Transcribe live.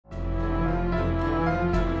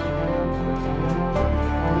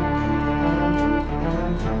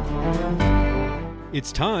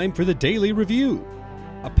It's time for the Daily Review,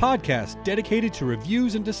 a podcast dedicated to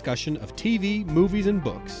reviews and discussion of TV, movies, and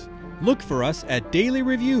books. Look for us at Daily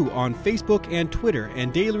Review on Facebook and Twitter,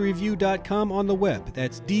 and dailyreview.com on the web.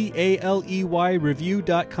 That's DALEY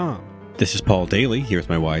review.com. This is Paul Daly, here with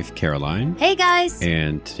my wife, Caroline. Hey, guys.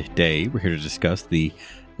 And today we're here to discuss the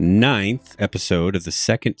 9th episode of the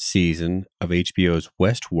second season of HBO's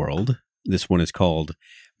Westworld. This one is called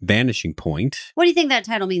Vanishing Point. What do you think that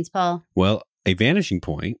title means, Paul? Well, a vanishing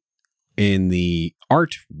point in the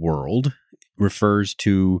art world refers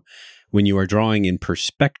to when you are drawing in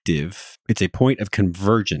perspective. It's a point of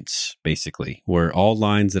convergence, basically, where all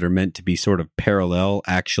lines that are meant to be sort of parallel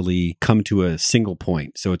actually come to a single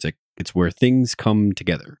point. So it's where things come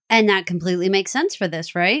together. And that completely makes sense for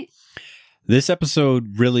this, right? This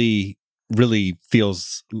episode really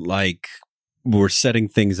feels like we're setting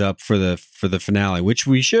things up for the finale, which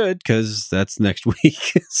we should, because that's next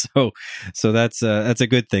week. so that's a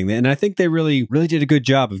good thing, and I think they really did a good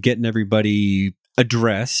job of getting everybody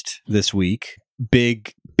addressed this week.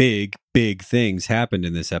 Big things happened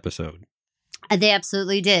in this episode. They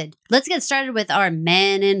absolutely did. Let's get started with our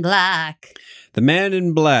Man in Black. The Man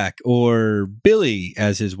in Black, or Billy,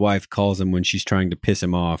 as his wife calls him when she's trying to piss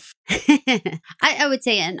him off. I would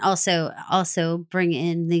say, and also bring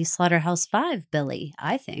in the Slaughterhouse-5 Billy,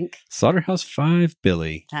 I think. Slaughterhouse-5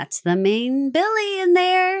 Billy. That's the main Billy in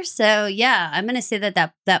there. So, yeah, I'm going to say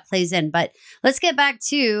that plays in. But let's get back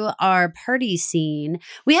to our party scene.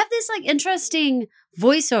 We have this interesting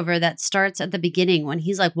voiceover that starts at the beginning when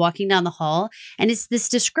he's walking down the hall, and it's this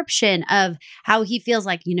description of how he feels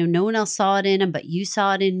like, no one else saw it in him, but you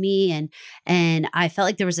saw it in me, and I felt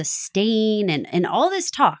like there was a stain and all this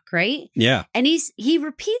talk, right? Yeah. And he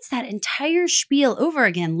repeats that entire spiel over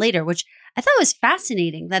again later, which I thought was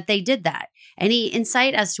fascinating that they did that. Any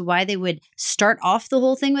insight as to why they would start off the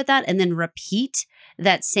whole thing with that and then repeat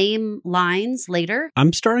that same lines later?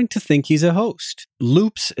 I'm starting to think he's a host.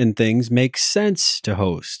 Loops and things make sense to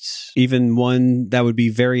hosts. Even one that would be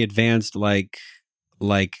very advanced like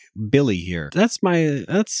Billy here. That's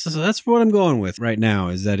what I'm going with right now,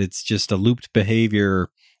 is that it's just a looped behavior,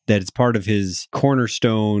 that it's part of his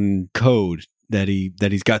cornerstone code, that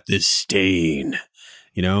he's got this stain,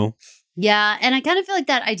 Yeah, and I kind of feel like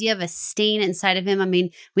that idea of a stain inside of him. I mean,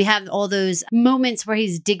 we have all those moments where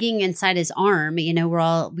he's digging inside his arm.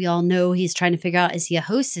 We all know he's trying to figure out, is he a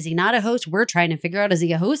host? Is he not a host? We're trying to figure out, is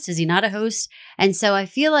he a host? Is he not a host? And so I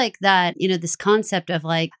feel like that, this concept of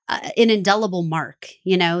an indelible mark,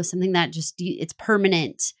 something that just, it's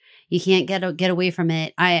permanent. You can't get away from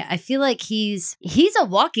it. I feel like he's a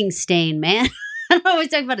walking stain, man. I'm always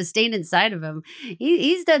talking about a stain inside of him.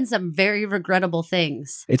 He's done some very regrettable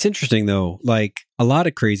things. It's interesting, though. A lot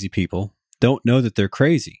of crazy people don't know that they're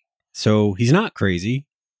crazy. So he's not crazy,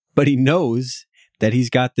 but he knows that he's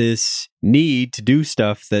got this need to do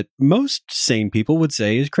stuff that most sane people would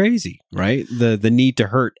say is crazy, right? The need to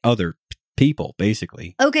hurt other people,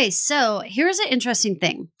 basically. Okay, so here's an interesting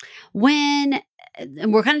thing.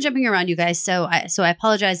 And we're kind of jumping around, you guys, so I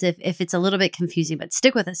apologize if it's a little bit confusing, but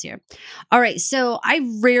stick with us here. All right, so I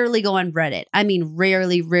rarely go on Reddit. I mean,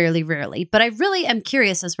 rarely, but I really am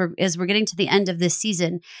curious as we're getting to the end of this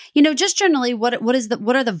season. Just generally, what are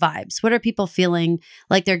the vibes? What are people feeling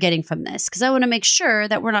like they're getting from this? Because I want to make sure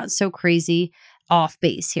that we're not so crazy off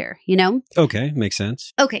base here. Okay, makes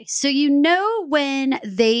sense. Okay, so when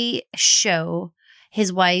they show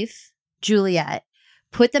his wife Juliet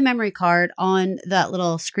put the memory card on that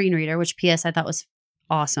little screen reader, which PS I thought was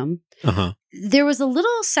awesome. Uh-huh. There was a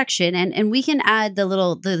little section, and we can add the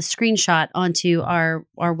screenshot onto our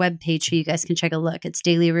webpage so you guys can check a look. It's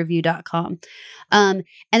dailyreview.com. And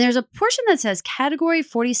there's a portion that says category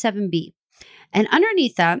 47B. And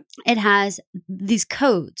underneath that, it has these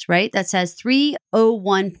codes, right? That says 301.94,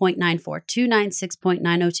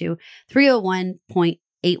 296.902,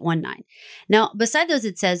 301.819. Now, beside those,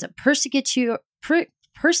 it says persecutory,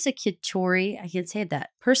 I can't say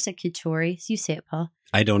that. Persecutory. You say it, Paul.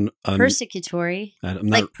 I don't. Persecutory. I'm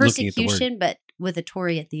not like persecution, but with a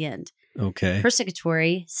Tory at the end. Okay.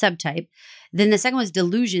 Persecutory subtype. Then the second one is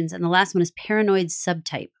delusions, and the last one is paranoid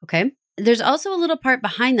subtype. Okay. There's also a little part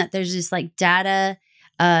behind that. There's just data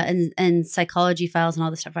and psychology files and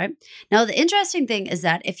all this stuff, right? Now, the interesting thing is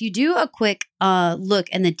that if you do a quick look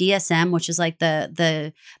in the DSM, which is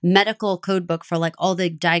the medical code book for all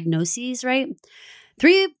the diagnoses, right?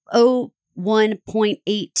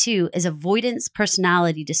 301.82 is avoidance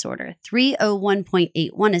personality disorder.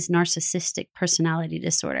 301.81 is narcissistic personality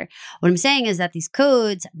disorder. What I'm saying is that these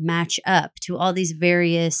codes match up to all these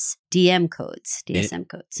various DSM codes.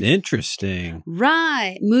 Interesting.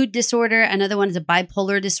 Right. Mood disorder. Another one is a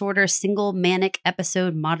bipolar disorder, single manic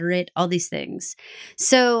episode, moderate, all these things.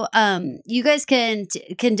 So you guys can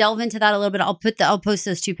delve into that a little bit. I'll post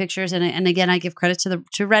those 2 pictures. And again, I give credit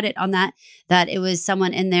to Reddit on that it was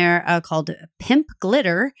someone in there called Pimp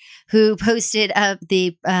Glitter who posted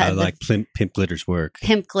the I like Pimp Glitter's work.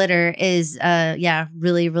 Pimp Glitter is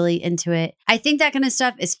really, really into it. I think that kind of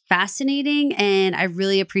stuff is fascinating, and I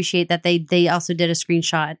really appreciate that they also did a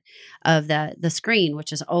screenshot of the screen,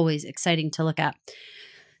 which is always exciting to look at.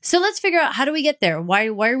 So let's figure out, how do we get there? Why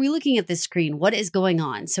are we looking at this screen? What is going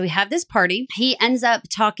on? So we have this party. He ends up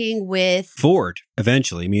talking with Ford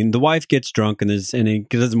eventually. I mean, the wife gets drunk and he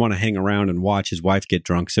doesn't want to hang around and watch his wife get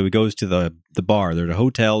drunk. So he goes to the bar. There's a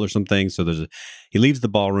hotel or something. So he leaves the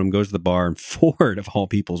ballroom, goes to the bar, and Ford, of all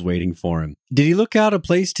people, is waiting for him. Did he look out of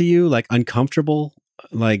place to you? Like uncomfortable?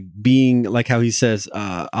 Like being, like how he says,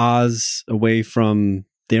 Oz away from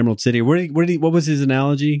the Emerald City. What was his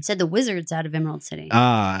analogy? He said the wizard's out of Emerald City.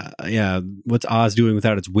 Yeah. What's Oz doing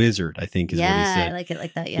without its wizard, I think is what he said. Yeah, I like it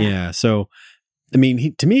like that, yeah. Yeah, so, I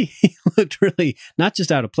mean, to me, he looked really not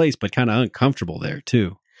just out of place, but kind of uncomfortable there,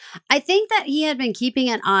 too. I think that he had been keeping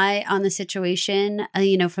an eye on the situation,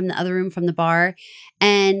 from the other room, from the bar.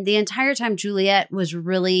 And the entire time, Juliet was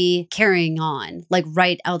really carrying on, like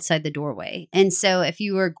right outside the doorway. And so if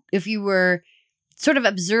you were sort of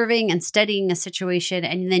observing and studying a situation,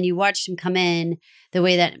 and then you watched him come in the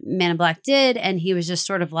way that Man in Black did, and he was just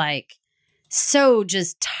sort of like so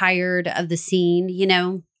just tired of the scene,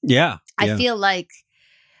 Yeah. I feel like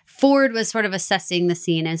Ford was sort of assessing the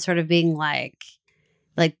scene and sort of being like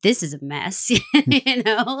this is a mess,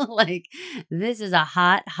 like this is a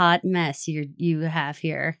hot mess you have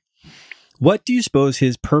here. What do you suppose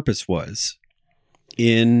his purpose was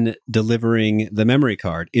in delivering the memory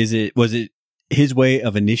card? Was it his way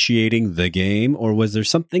of initiating the game, or was there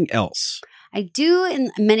something else? I do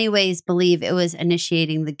in many ways believe it was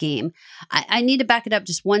initiating the game. I need to back it up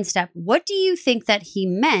just one step. What do you think that he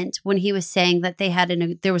meant when he was saying that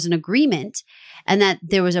there was an agreement, and that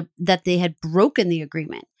they had broken the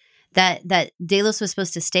agreement? That Delos was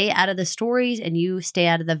supposed to stay out of the stories and you stay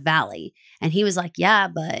out of the valley. And he was like, yeah,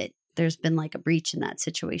 but there's been like a breach in that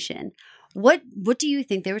situation. What do you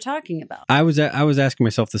think they were talking about? I was asking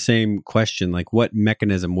myself the same question, like what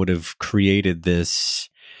mechanism would have created this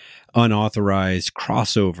unauthorized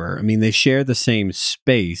crossover? I mean, they share the same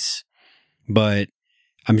space, but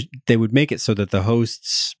they would make it so that the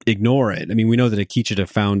hosts ignore it. I mean, we know that Akichita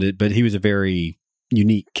found it, but he was a very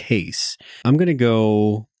unique case. I'm going to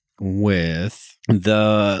go with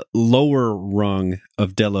the lower rung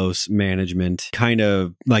of Delos management, kind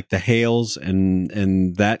of like the Hales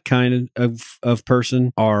and that kind of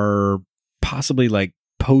person are possibly like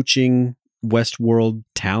poaching Westworld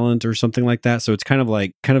talent or something like that. So it's kind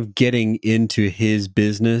of getting into his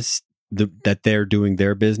business, that they're doing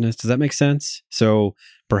their business. Does that make sense? So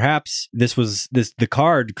perhaps the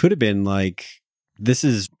card could have been like, this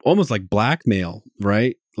is almost like blackmail,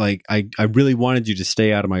 right? Like, I really wanted you to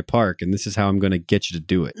stay out of my park, and this is how I'm going to get you to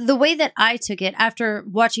do it. The way that I took it after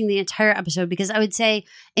watching the entire episode, because I would say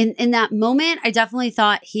in that moment, I definitely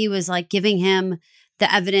thought he was like giving him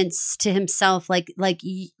the evidence to himself, like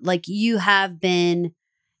you have been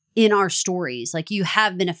in our stories, like you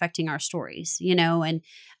have been affecting our stories, and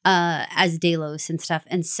as Delos and stuff.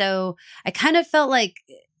 And so I kind of felt like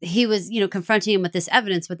he was, confronting him with this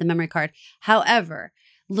evidence with the memory card. However,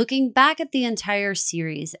 looking back at the entire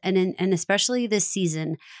series and especially this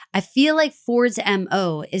season, I feel like Ford's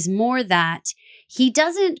MO is more that he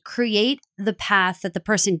doesn't create the path that the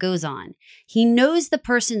person goes on. He knows the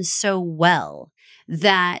person so well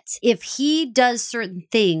that if he does certain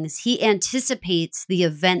things, he anticipates the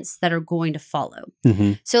events that are going to follow.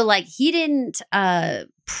 Mm-hmm. So like he didn't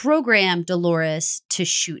program Dolores to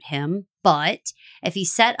shoot him, but if he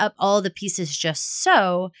set up all the pieces just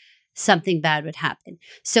so, something bad would happen.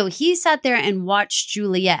 So he sat there and watched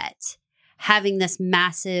Juliet having this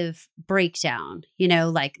massive breakdown,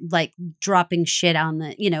 like dropping shit on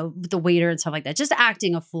the waiter and stuff like that, just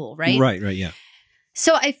acting a fool, right? Right, yeah.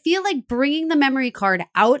 So I feel like bringing the memory card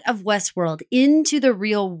out of Westworld into the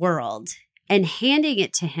real world and handing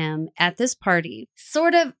it to him at this party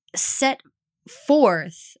sort of set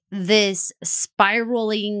forth this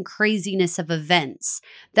spiraling craziness of events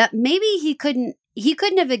that maybe he couldn't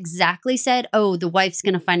have exactly said, oh, the wife's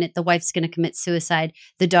going to find it. The wife's going to commit suicide.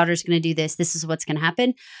 The daughter's going to do this. This is what's going to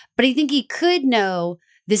happen. But I think he could know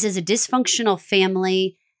this is a dysfunctional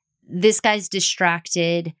family. This guy's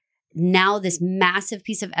distracted. Now this massive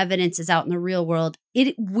piece of evidence is out in the real world.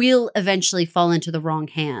 It will eventually fall into the wrong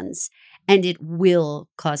hands. and it will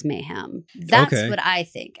cause mayhem. That's Okay. what I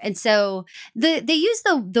think. And so they use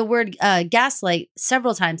the word gaslight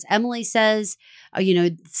several times. Emily says,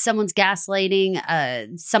 someone's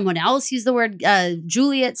gaslighting. Someone else used the word,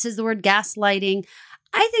 Juliet says the word gaslighting.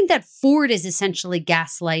 I think that Ford is essentially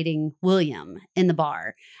gaslighting William in the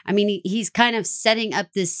bar. I mean, he's kind of setting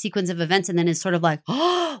up this sequence of events and then is sort of like,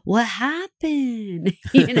 oh, what happened?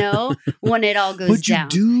 When it all goes What'd down.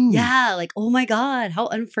 you do? Yeah, like, oh my God, how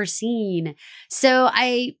unforeseen. So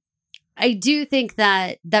I do think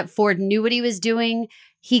that Ford knew what he was doing.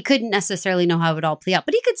 He couldn't necessarily know how it would all play out,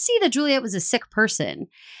 but he could see that Juliet was a sick person.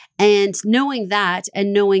 And knowing that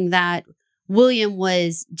William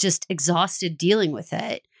was just exhausted dealing with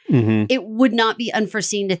it, it would not be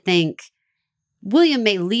unforeseen to think William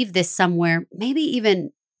may leave this somewhere, maybe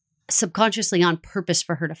even subconsciously on purpose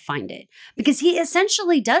for her to find it. Because he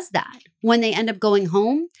essentially does that when they end up going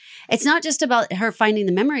home. It's not just about her finding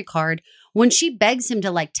the memory card. When she begs him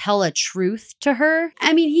to tell a truth to her,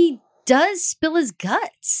 I mean, he does spill his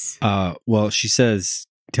guts. Well, she says,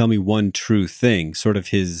 tell me one true thing, sort of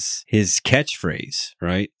his catchphrase,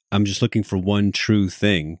 right? I'm just looking for one true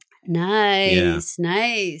thing. Nice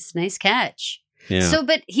catch. Yeah. So,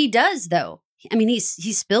 but he does though. I mean, he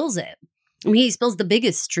spills it. I mean, he spills the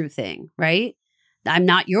biggest true thing, right? I'm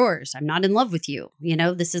not yours. I'm not in love with you.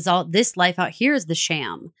 This life out here is the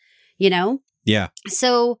sham, Yeah.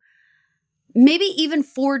 So maybe even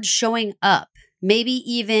Ford showing up, maybe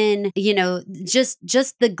even, just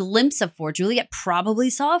the glimpse of Ford. Juliet probably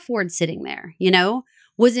saw Ford sitting there,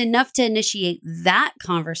 was enough to initiate that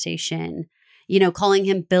conversation, calling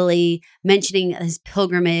him Billy, mentioning his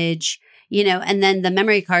pilgrimage, and then the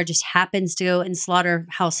memory card just happens to go in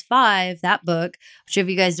Slaughterhouse 5, that book, which if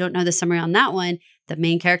you guys don't know the summary on that one, the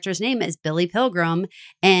main character's name is Billy Pilgrim,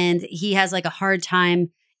 and he has a hard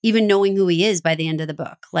time even knowing who he is by the end of the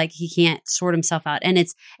book. Like he can't sort himself out, and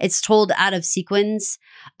it's told out of sequence,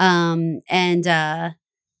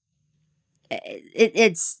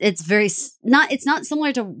 it's very not. It's not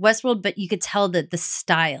similar to Westworld, but you could tell that the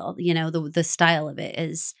style, the style of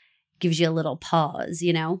it gives you a little pause.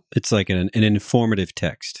 It's like an informative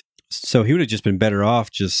text. So he would have just been better off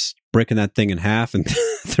just breaking that thing in half and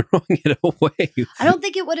throwing it away. I don't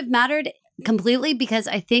think it would have mattered completely because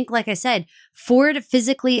I think, like I said, Ford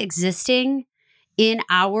physically existing in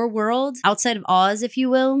our world, outside of Oz, if you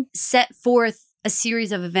will, set forth a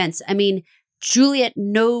series of events. I mean, Juliet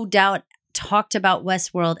no doubt talked about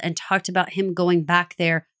Westworld and talked about him going back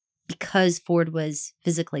there because Ford was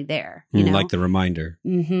physically there, like the reminder.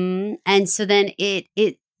 Mm-hmm. And so then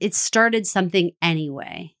it started something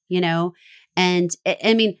anyway, and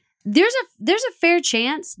I mean, there's a fair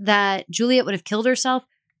chance that Juliet would have killed herself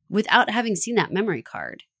without having seen that memory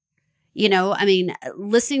card. I mean,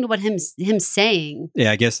 listening to what him saying.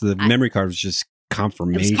 Yeah, I guess the memory card was just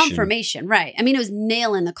confirmation. It was confirmation, right? I mean, it was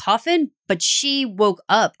nail in the coffin, but she woke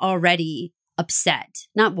up already upset.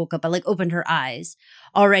 Not woke up, but opened her eyes,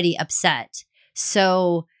 already upset.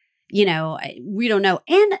 So, we don't know.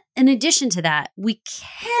 And in addition to that, we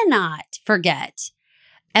cannot forget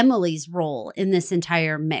Emily's role in this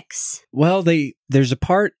entire mix. Well, there's a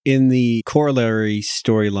part in the corollary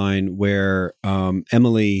storyline where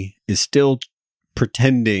Emily is still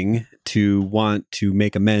pretending to want to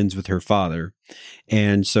make amends with her father.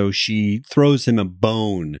 And so she throws him a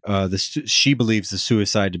bone. She believes the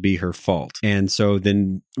suicide to be her fault. And so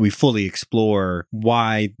then we fully explore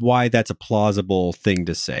why that's a plausible thing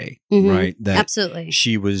to say, right? That absolutely.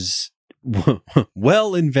 She was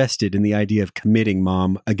well invested in the idea of committing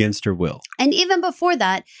mom against her will. And even before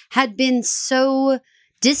that had been so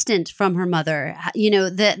distant from her mother,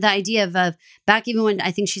 the idea of back even when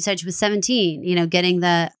I think she said she was 17, getting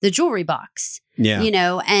the jewelry box,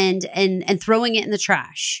 and throwing it in the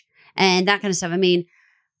trash and that kind of stuff. I mean,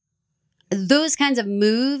 those kinds of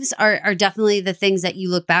moves are definitely the things that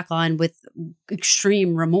you look back on with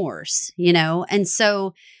extreme remorse, and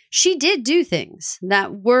so she did do things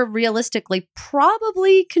that were realistically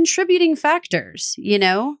probably contributing factors,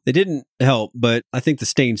 They didn't help, but I think the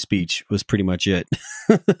Stain speech was pretty much it.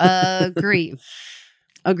 Agree.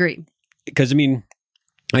 Because, I mean,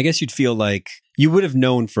 I guess you'd feel like you would have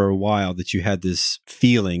known for a while that you had this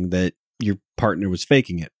feeling that your partner was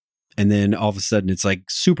faking it. And then all of a sudden it's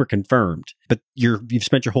super confirmed. But you've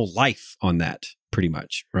spent your whole life on that. pretty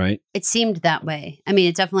much, right? It seemed that way. I mean,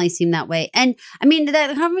 it definitely seemed that way. And I mean,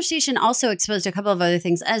 the conversation also exposed a couple of other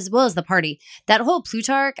things as well as the party. That whole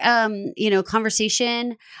Plutarch,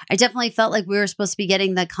 conversation, I definitely felt like we were supposed to be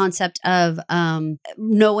getting the concept of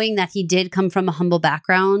knowing that he did come from a humble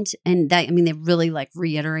background. And that, I mean, they really like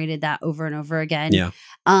reiterated that over and over again. Yeah.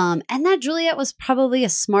 And that Juliet was probably a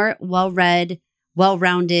smart, well-read,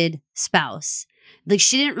 well-rounded spouse. Like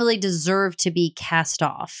she didn't really deserve to be cast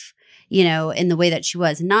off, in the way that she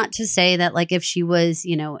was. Not to say that like if she was,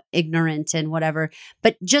 ignorant and whatever,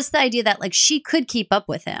 but just the idea that like she could keep up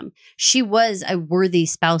with him. She was a worthy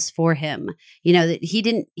spouse for him, that he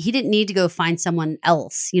didn't need to go find someone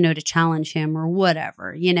else, to challenge him or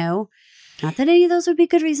whatever, Not that any of those would be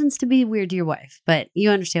good reasons to be weird to your wife, but you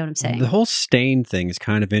understand what I'm saying. The whole Stain thing is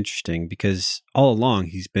kind of interesting because all along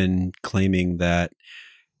he's been claiming that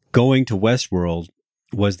going to Westworld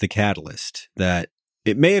was the catalyst, that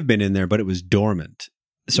it may have been in there, but it was dormant.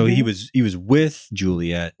 So he was with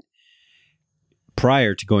Juliet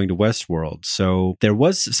prior to going to Westworld. So there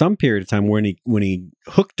was some period of time when he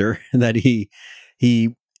hooked her that he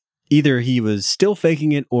either he was still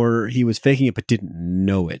faking it or he was faking it but didn't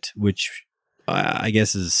know it, which I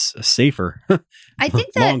guess is a safer, I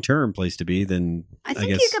think that long-term place to be than I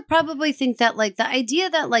think you could probably think that like the idea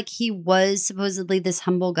that like he was supposedly this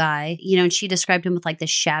humble guy, and she described him with like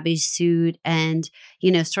this shabby suit and,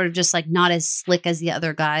 sort of just like not as slick as the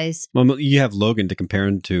other guys. Well, you have Logan to compare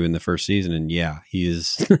him to in the first season. And yeah, he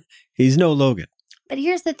is, he's no Logan. But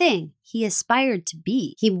here's the thing. He aspired to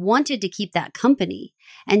be. He wanted to keep that company.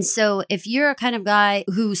 And so if you're a kind of guy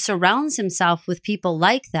who surrounds himself with people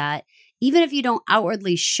like that, even if you don't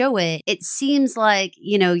outwardly show it, it seems like,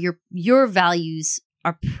 your values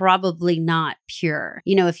are probably not pure.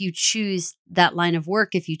 If you choose that line of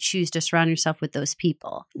work, if you choose to surround yourself with those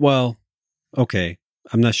people. Well, okay.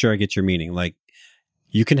 I'm not sure I get your meaning. Like,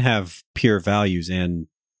 you can have pure values and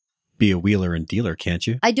be a wheeler and dealer, can't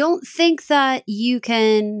you? I don't think that you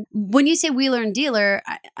can. When you say wheeler and dealer,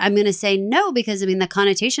 I'm going to say no, because I mean, the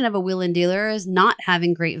connotation of a wheeler and dealer is not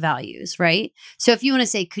having great values, right? So if you want to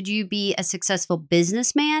say, could you be a successful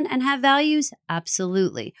businessman and have values?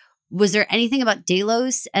 Absolutely. Was there anything about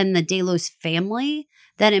Delos and the Delos family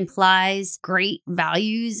that implies great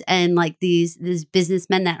values and like these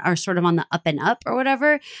businessmen that are sort of on the up and up or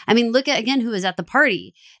whatever? I mean, look at again who was at the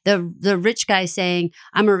party. The rich guy saying,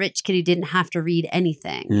 "I'm a rich kid who didn't have to read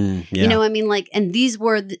anything." Yeah. I mean, like, and these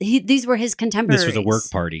were his contemporaries. This was a work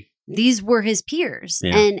party. These were his peers,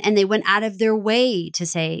 Yeah. and they went out of their way to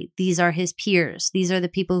say these are his peers. These are the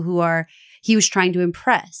people he was trying to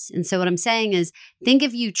impress. And so what I'm saying is, think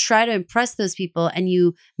if you try to impress those people and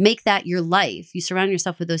you make that your life, you surround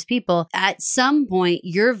yourself with those people, at some point,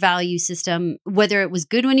 your value system, whether it was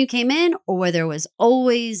good when you came in or whether it was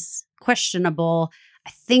always questionable, I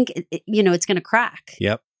think, it's going to crack.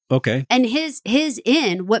 Yep. Okay. And his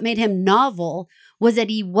what made him novel was that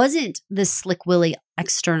he wasn't the slick Willie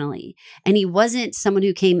externally. And he wasn't someone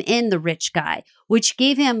who came in the rich guy, which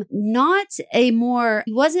gave him he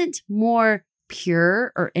wasn't more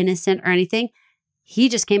pure or innocent or anything. He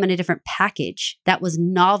just came in a different package that was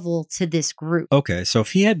novel to this group. Okay. So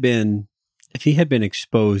if he had been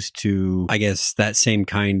exposed to, I guess, that same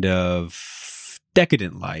kind of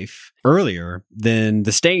decadent life earlier, then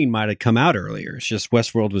the stain might have come out earlier. It's just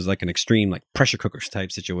Westworld was like an extreme, like pressure cookers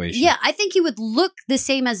type situation. Yeah, I think he would look the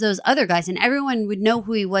same as those other guys and everyone would know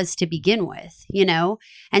who he was to begin with,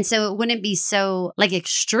 And so it wouldn't be so like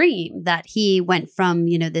extreme that he went from,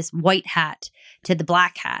 this white hat to the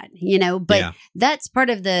black hat, but Yeah. That's part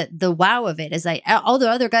of the wow of it is like all the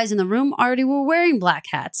other guys in the room already were wearing black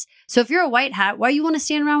hats. So if you're a white hat, why you want to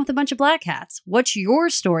stand around with a bunch of black hats? What's your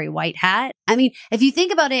story, white hat? I mean, if you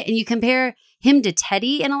think about it and you compare him to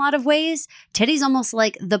Teddy in a lot of ways, Teddy's almost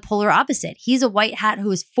like the polar opposite. He's a white hat who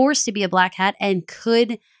was forced to be a black hat and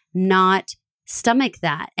could not stomach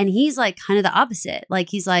that. And he's like kind of the opposite. Like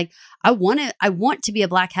he's like, I want to be a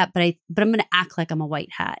black hat, but I'm going to act like I'm a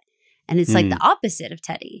white hat. And it's like the opposite of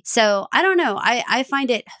Teddy. So I don't know. I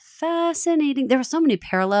find it fascinating. There were so many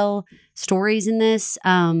parallel stories in this.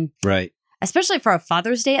 Right. Especially for a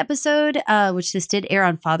Father's Day episode, which this did air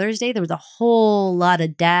on Father's Day. There was a whole lot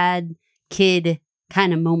of dad, kid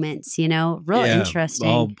kind of moments, real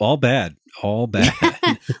interesting. All bad. All bad.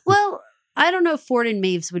 Well, I don't know if Ford and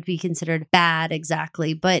Maves would be considered bad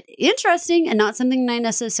exactly, but interesting and not something I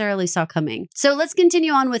necessarily saw coming. So let's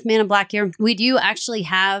continue on with Man in Black here. We do actually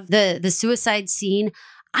have the suicide scene.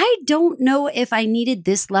 I don't know if I needed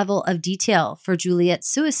this level of detail for Juliet's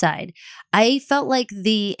suicide. I felt like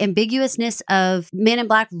the ambiguousness of Man in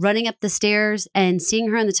Black running up the stairs and seeing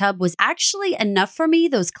her in the tub was actually enough for me,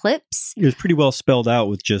 those clips. It was pretty well spelled out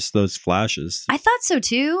with just those flashes. I thought so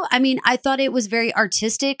too. I mean, I thought it was very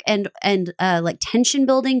artistic and like tension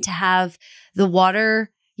building to have the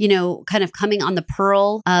water, you know, kind of coming on the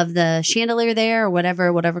pearl of the chandelier there or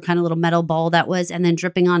whatever kind of little metal ball that was, and then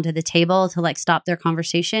dripping onto the table to like stop their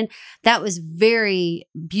conversation. That was very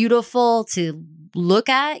beautiful to look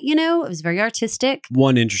at, you know, it was very artistic.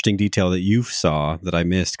 One interesting detail that you saw that I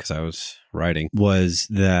missed because I was writing was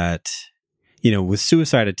that, you know, with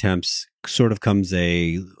suicide attempts sort of comes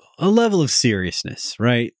a level of seriousness,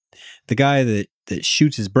 right? The guy that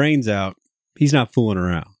shoots his brains out, he's not fooling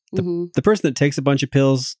around. The person that takes a bunch of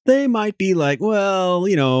pills, they might be like, well,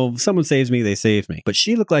 you know, someone saves me, they save me. But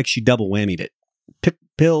she looked like she double whammied it.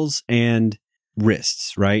 Pills and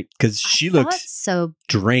wrists, right? Because she looked so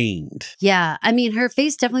drained. Yeah. I mean, her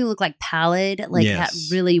face definitely looked like pallid, like that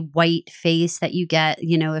really white face that you get,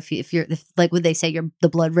 you know, if like what they say, the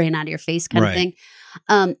blood ran out of your face kind of thing.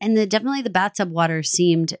 And definitely the bathtub water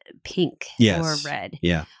seemed pink or red.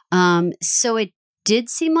 Yeah. So it did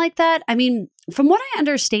seem like that. I mean, from what I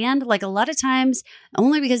understand, like a lot of times,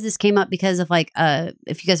 only because this came up because of like,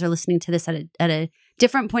 if you guys are listening to this at a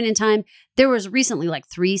different point in time, there was recently like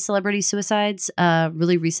 3 celebrity suicides,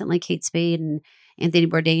 really recently, Kate Spade and Anthony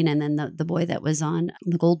Bourdain, and then the boy that was on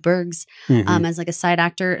the Goldbergs as like a side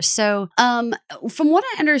actor. So from what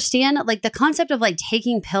I understand, like the concept of like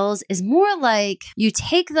taking pills is more like you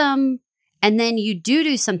take them and then you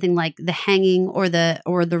do something like the hanging or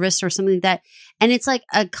the wrist or something like that. And it's like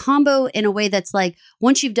a combo in a way that's like,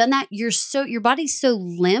 once you've done that, your body's so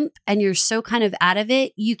limp and you're so kind of out of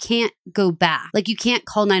it, you can't go back. Like you can't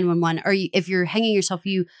call 911, or if you're hanging yourself,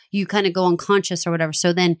 you kind of go unconscious or whatever.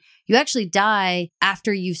 So then you actually die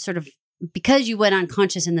after you've sort of, because you went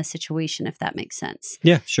unconscious in the situation, if that makes sense.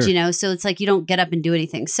 Yeah, sure. You know, so it's like you don't get up and do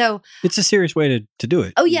anything. So it's a serious way to do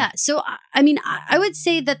it. Oh yeah. So I mean, I would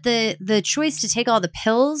say that the choice to take all the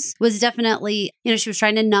pills was definitely, you know, she was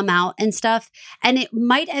trying to numb out and stuff, and it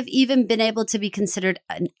might have even been able to be considered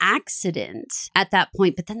an accident at that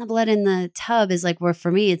point. But then the blood in the tub is like, where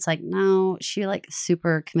for me, it's like, no, she like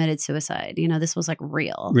super committed suicide. You know, this was like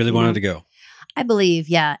real. Really wanted to go. I believe,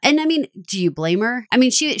 yeah. And I mean, do you blame her? I mean,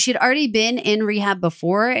 she'd already been in rehab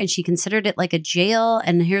before and she considered it like a jail.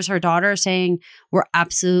 And here's her daughter saying, we're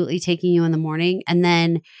absolutely taking you in the morning. And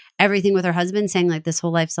then everything with her husband saying like, this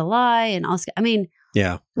whole life's a lie. And also, I mean,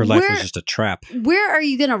 yeah, her life was just a trap. Where are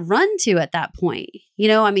you going to run to at that point? You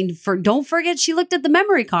know, I mean, don't forget she looked at the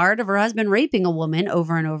memory card of her husband raping a woman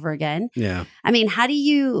over and over again. Yeah. I mean, how do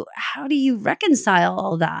you reconcile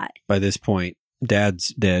all that? By this point, Dad's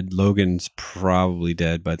dead. Logan's probably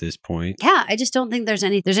dead by this point. Yeah, I just don't think there's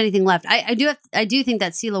anything left. I do think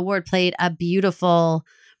that Cela Ward played a beautiful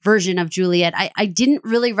version of Juliet. I didn't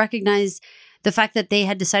really recognize the fact that they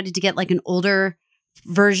had decided to get like an older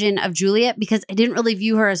version of Juliet, because I didn't really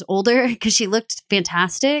view her as older because she looked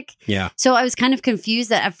fantastic. Yeah. So I was kind of confused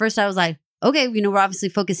that at first I was like, okay, you know, we're obviously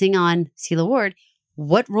focusing on Cela Ward.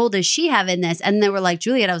 What role does she have in this? And they were like,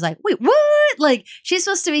 Juliet. I was like, wait, what? Like, she's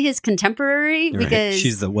supposed to be his contemporary because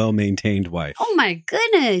she's the well-maintained wife. Oh my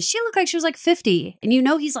goodness. She looked like she was like 50. And you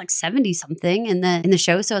know he's like 70 something in the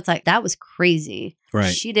show. So it's like, that was crazy.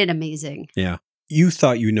 Right. She did amazing. Yeah. You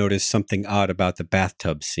thought you noticed something odd about the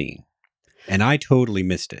bathtub scene. And I totally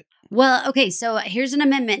missed it. Well, okay, so here's an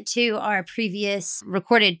amendment to our previous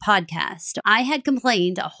recorded podcast. I had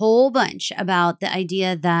complained a whole bunch about the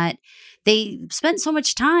idea that they spent so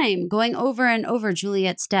much time going over and over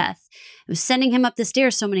Juliet's death. It was sending him up the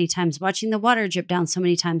stairs so many times, watching the water drip down so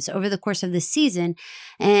many times over the course of the season.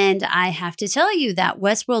 And I have to tell you that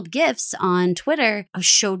Westworld Gifts on Twitter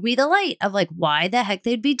showed me the light of like why the heck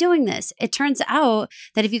they'd be doing this. It turns out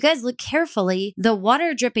that if you guys look carefully, the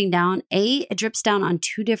water dripping down, it drips down on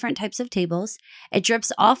 2 different types of tables. It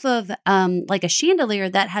drips off of like a chandelier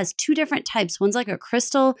that has 2 different types. One's like a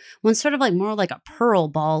crystal, one's sort of like more like a pearl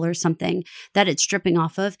ball or something that it's dripping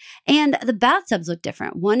off of. And the bathtubs look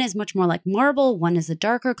different. One is much more like marble, one is a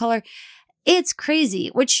darker color. It's crazy,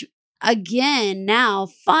 which again now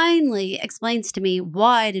finally explains to me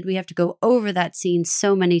why did we have to go over that scene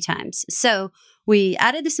so many times. So we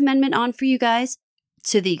added this amendment on for you guys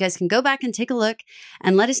so that you guys can go back and take a look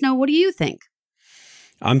and let us know, what do you think?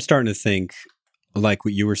 I'm starting to think, like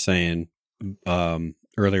what you were saying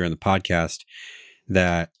earlier in the podcast,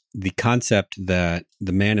 that the concept that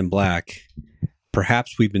the Man in Black,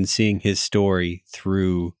 perhaps we've been seeing his story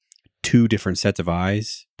through 2 different sets of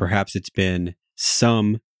eyes. Perhaps it's been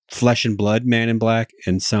some flesh and blood Man in Black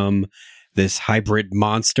and some this hybrid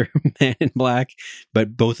monster Man in Black,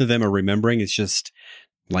 but both of them are remembering. It's just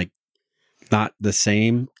like not the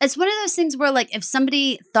same. It's one of those things where, like, if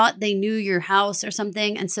somebody thought they knew your house or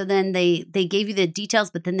something, and so then they gave you the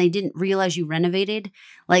details, but then they didn't realize you renovated,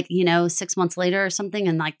 like, 6 months later or something,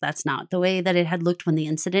 and like that's not the way that it had looked when the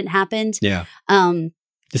incident happened. Yeah.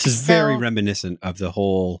 This is very reminiscent of the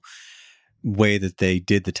whole way that they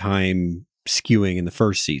did the time skewing in the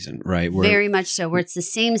first season, right? Very much so, where it's the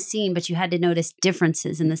same scene, but you had to notice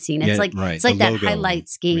differences in the scene. It's it's like that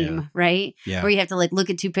highlights game, right? Yeah. Where you have to like look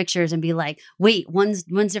at two pictures and be like, wait, one's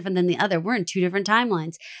different than the other. We're in two different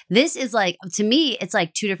timelines. This is like, to me, it's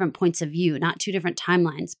like two different points of view, not two different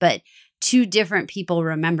timelines, but two different people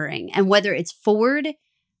remembering. And whether it's Ford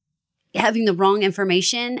having the wrong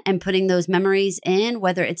information and putting those memories in,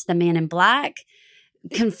 whether it's the Man in Black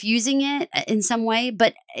confusing it in some way,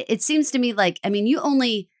 but it seems to me like, I mean, you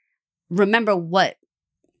only remember what,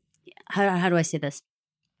 how do I say this?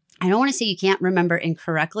 I don't want to say you can't remember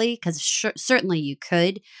incorrectly, because certainly you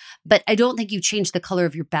could, but I don't think you changed the color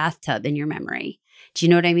of your bathtub in your memory. Do you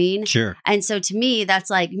know what I mean? Sure. And so to me, that's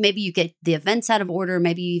like, maybe you get the events out of order,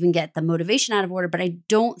 maybe you even get the motivation out of order, but I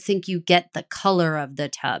don't think you get the color of the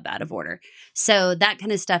tub out of order. So that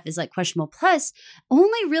kind of stuff is like questionable. Plus,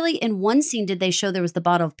 only really in one scene did they show there was the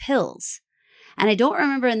bottle of pills. And I don't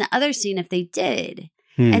remember in the other scene if they did.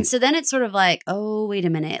 And so then it's sort of like, oh, wait a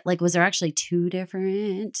minute. Like, was there actually two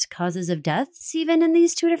different causes of deaths even in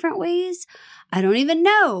these two different ways? I don't even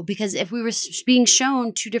know, because if we were being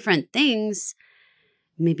shown two different things,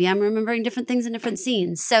 maybe I'm remembering different things in different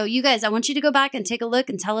scenes. So you guys, I want you to go back and take a look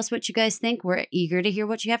and tell us what you guys think. We're eager to hear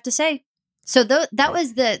what you have to say. So that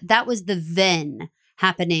was the then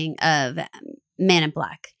happening of Man in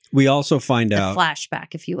Black. We also find out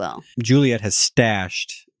flashback, if you will. Juliet has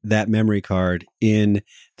stashed that memory card in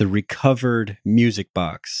the recovered music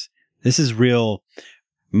box. This is real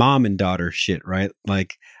mom and daughter shit, right?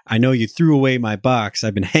 Like, I know you threw away my box.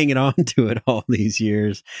 I've been hanging on to it all these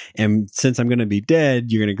years. And since I'm going to be dead,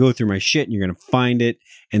 you're going to go through my shit and you're going to find it.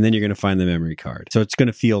 And then you're going to find the memory card. So it's going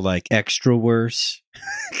to feel like extra worse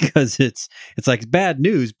because it's like bad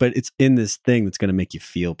news, but it's in this thing that's going to make you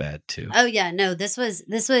feel bad too. Oh yeah. No, this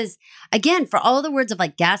was again, for all the words of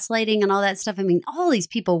like gaslighting and all that stuff. I mean, all these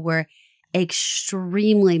people were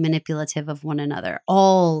extremely manipulative of one another,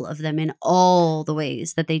 all of them, in all the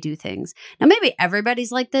ways that they do things. Now, maybe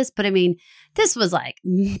everybody's like this, but I mean, this was like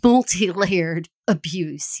multi-layered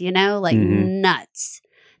abuse, like nuts,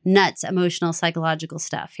 emotional, psychological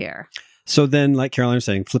stuff here. So then, like Caroline was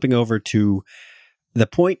saying, flipping over to the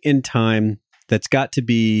point in time that's got to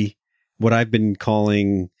be what I've been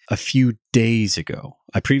calling a few days ago.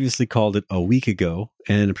 I previously called it a week ago,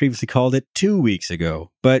 and I previously called it 2 weeks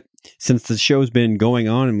ago. But since the show's been going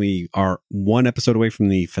on and we are one episode away from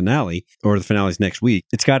the finale, or the finale's next week,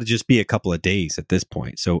 it's got to just be a couple of days at this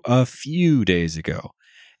point. So a few days ago,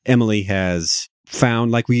 Emily has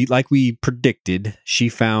found, like we predicted, she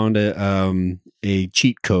found a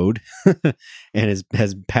cheat code and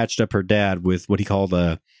has patched up her dad with what he called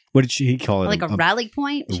what did he call it? Like a rally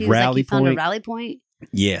point? She found a rally point?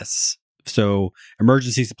 Yes. So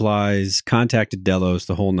emergency supplies, contacted Delos,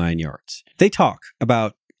 the whole 9 yards. They talk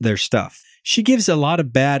about their stuff. She gives a lot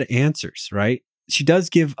of bad answers, right? She does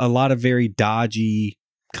give a lot of very dodgy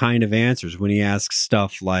kind of answers when he asks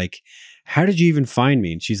stuff like, how did you even find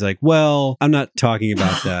me? And she's like, well, I'm not talking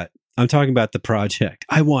about that. I'm talking about the project.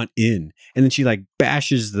 I want in. And then she like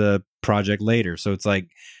bashes the project later. So it's like,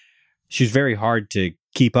 she's very hard to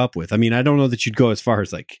keep up with. I mean, I don't know that you'd go as far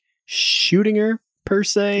as like shooting her per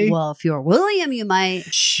se. Well, if you're William, you might.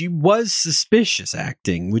 She was suspicious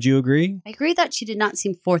acting. Would you agree? I agree that she did not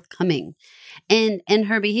seem forthcoming. And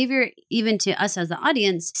her behavior, even to us as the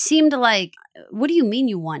audience, seemed like, what do you mean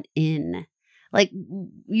you want in? Like,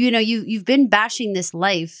 you've been bashing this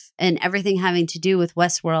life and everything having to do with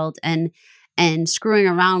Westworld and screwing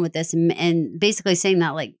around with this and basically saying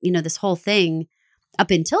that, like, this whole thing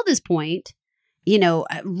up until this point,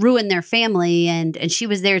 ruined their family and she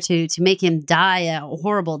was there to make him die a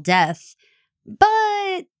horrible death.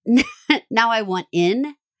 But now I want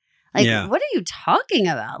in. Like, yeah. What are you talking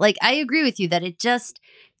about? Like, I agree with you that it just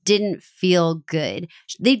didn't feel good.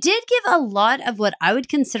 They did give a lot of what I would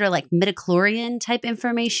consider like midichlorian type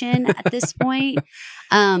information at this point.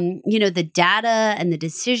 The data and the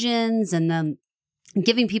decisions and the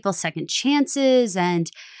giving people second chances and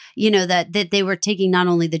that they were taking not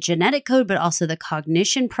only the genetic code, but also the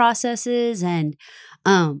cognition processes and,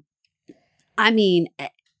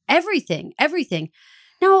 everything.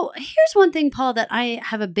 Now, here's one thing, Paul, that I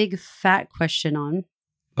have a big fat question on.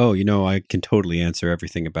 oh, I can totally answer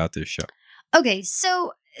everything about this show. Okay,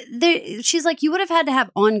 so she's like, you would have had to have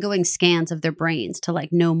ongoing scans of their brains to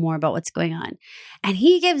like know more about what's going on. And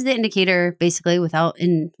he gives the indicator basically without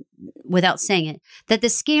saying it, that the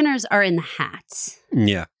scanners are in the hats.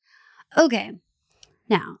 Yeah. Okay.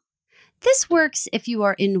 Now, this works if you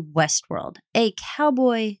are in Westworld, a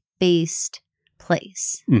cowboy-based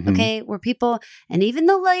place, okay, where people, and even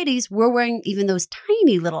the ladies, were wearing even those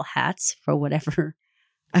tiny little hats for whatever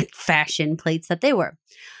fashion plates that they were.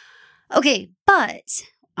 Okay, but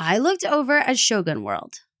I looked over at Shogun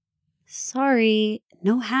World. Sorry,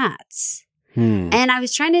 no hats. And I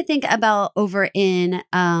was trying to think about over in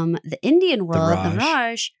the Indian world, the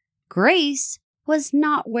Raj, Grace was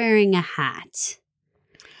not wearing a hat.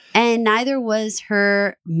 And neither was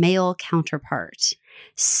her male counterpart.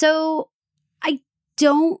 So I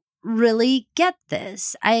don't really get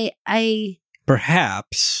this. I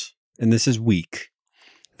perhaps, and this is weak,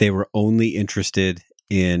 they were only interested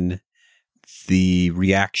in the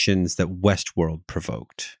reactions that Westworld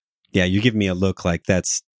provoked. Yeah, you give me a look like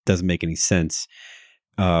doesn't make any sense,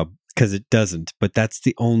 because it doesn't. But that's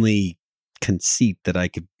the only conceit that I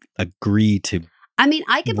could agree to. I mean,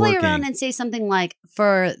 I could play around and say something like,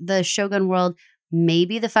 for the Shogun World,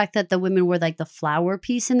 maybe the fact that the women wore like the flower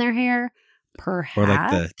piece in their hair, perhaps. Or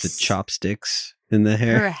like the chopsticks in the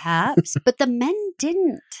hair. Perhaps. But the men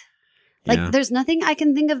didn't. Like, there's nothing I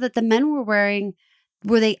can think of that the men were wearing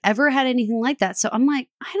where they ever had anything like that. So I'm like,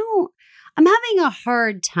 I'm having a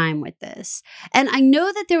hard time with this. And I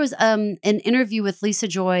know that there was an interview with Lisa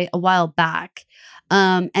Joy a while back,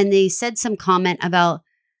 and they said some comment about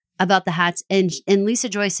the hats, and Lisa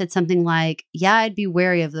Joy said something like, yeah, I'd be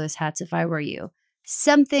wary of those hats if I were you.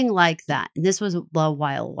 Something like that. And this was a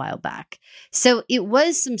while back. So it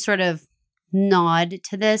was some sort of nod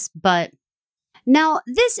to this. But now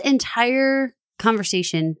this entire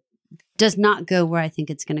conversation does not go where I think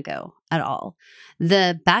it's going to go at all.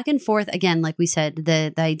 The back and forth, again, like we said,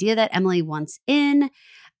 the idea that Emily wants in,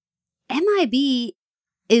 MIB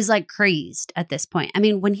is like crazed at this point. I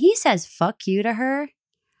mean, when he says fuck you to her,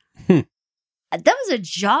 that was a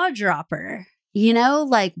jaw dropper,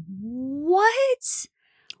 like what?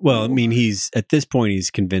 Well, I mean, at this point,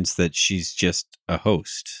 he's convinced that she's just a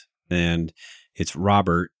host and it's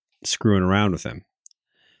Robert screwing around with him.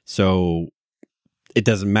 So it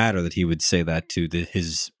doesn't matter that he would say that to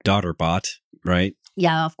his daughter bot, right?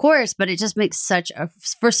 Yeah, of course. But it just makes such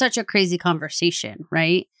a crazy conversation,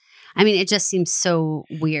 right? I mean, it just seems so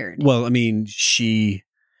weird. Well, I mean,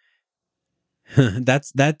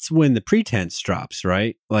 that's when the pretense drops,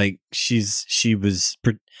 right? Like she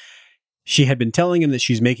had been telling him that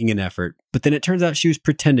she's making an effort, but then it turns out she was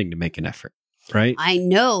pretending to make an effort, right? I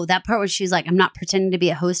know that part where she's like, I'm not pretending to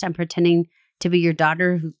be a host. I'm pretending to be your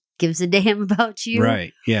daughter who gives a damn about you.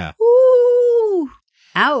 Right. Yeah. Ooh.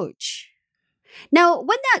 Ouch. Now,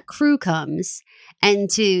 when that crew comes and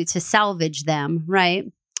to salvage them, right?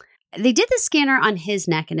 They did the scanner on his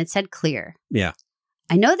neck and it said clear. Yeah.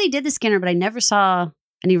 I know they did the scanner, but I never saw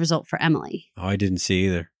any result for Emily. Oh, I didn't see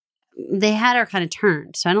either. They had her kind of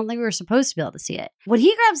turned, so I don't think we were supposed to be able to see it. When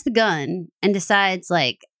he grabs the gun and decides,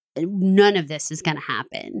 like, none of this is going to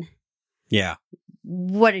happen. Yeah.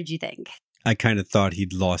 What did you think? I kind of thought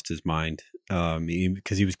he'd lost his mind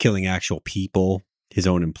because he was killing actual people, his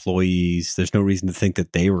own employees. There's no reason to think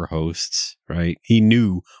that they were hosts, right? He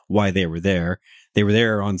knew why they were there. They were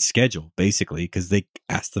there on schedule, basically, because they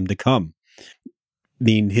asked them to come. I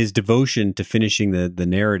mean, his devotion to finishing the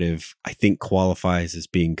narrative, I think, qualifies as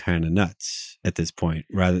being kind of nuts at this point,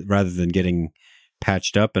 rather than getting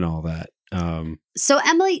patched up and all that. So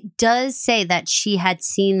Emily does say that she had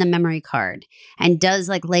seen the memory card and does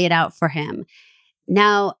like lay it out for him.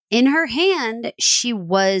 Now, in her hand, she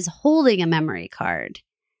was holding a memory card.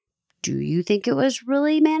 Do you think it was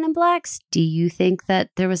really Man in Black's? Do you think that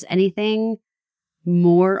there was anything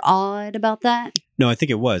more odd about that? No, I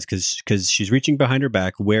think it was because she's reaching behind her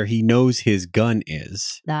back where he knows his gun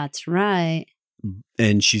is. That's right.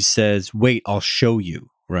 And she says, wait, I'll show you,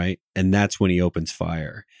 right? And that's when he opens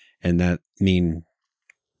fire. And that, I mean,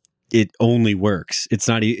 it only works. It's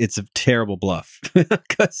a terrible bluff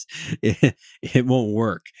because it won't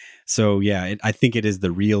work. So, yeah, I think it is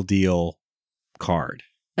the real deal card.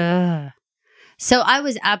 So I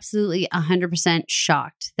was absolutely 100%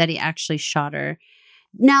 shocked that he actually shot her.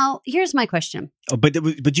 Now, here's my question. Oh, but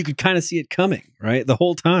you could kind of see it coming, right? The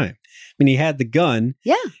whole time. I mean, he had the gun.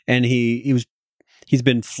 Yeah. And he's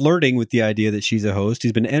been flirting with the idea that she's a host.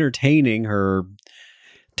 He's been entertaining her,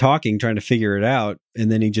 talking, trying to figure it out,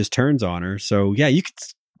 and then he just turns on her. So, yeah,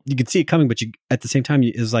 you could see it coming, but at the same time,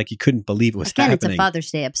 it was like you couldn't believe it was Again, happening. it's a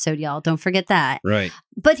Father's Day episode, y'all. Don't forget that. Right.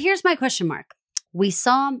 But here's my question mark. We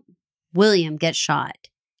saw William get shot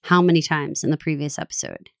how many times in the previous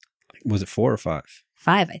episode? Was it 4 or 5?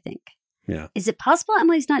 5, I think. Yeah. Is it possible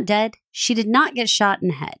Emily's not dead? She did not get shot in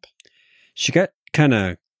the head. She got kind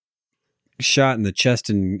of shot in the chest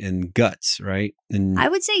and guts, right? And I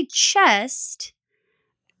would say chest,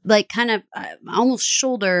 like kind of almost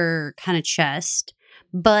shoulder kind of chest.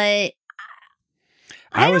 But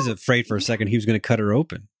I was afraid for a second he was going to cut her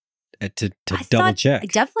open to double check. I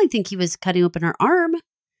definitely think he was cutting open her arm.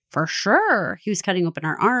 For sure. He was cutting open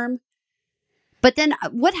her arm. But then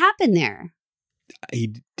what happened there?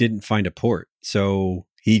 He didn't find a port. So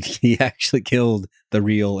he actually killed the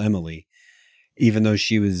real Emily, even though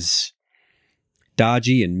she was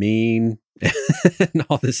dodgy and mean and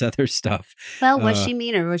all this other stuff. Well, was she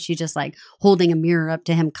mean, or was she just like holding a mirror up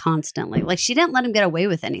to him constantly? Like, she didn't let him get away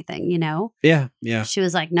with anything, you know? Yeah. She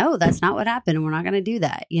was like, no, that's not what happened, and we're not going to do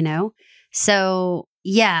that, you know? So,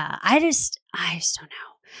 yeah, I just don't know.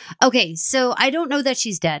 Okay, so I don't know that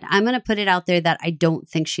she's dead. I'm going to put it out there that I don't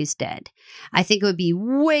think she's dead. I think it would be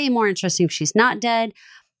way more interesting if she's not dead.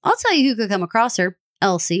 I'll tell you who could come across her.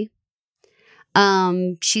 Elsie.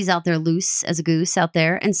 She's out there loose as a goose out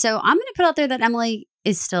there. And so I'm going to put out there that Emily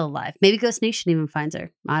is still alive. Maybe Ghost Nation even finds her.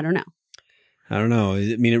 I don't know.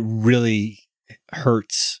 I mean, it really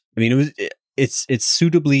hurts. I mean, it's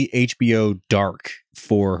suitably HBO dark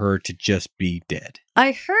for her to just be dead.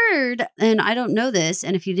 I heard, and I don't know this,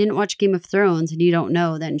 and if you didn't watch Game of Thrones and you don't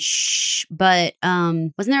know, then shh. But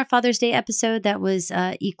wasn't there a Father's Day episode that was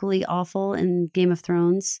equally awful in Game of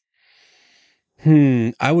Thrones?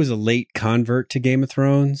 I was a late convert to Game of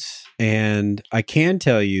Thrones, and I can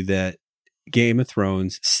tell you that Game of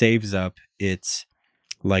Thrones saves up its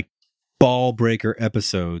like ball breaker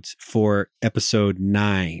episodes for episode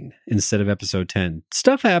 9 instead of episode 10.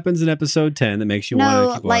 Stuff happens in episode 10 that makes you want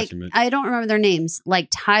to keep watching it. I don't remember their names.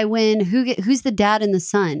 Like Tywin, who's the dad and the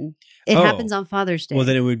son? It happens on Father's Day. Well,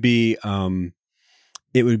 then it would be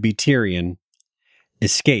Tyrion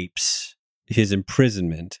escapes his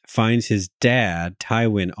imprisonment, finds his dad,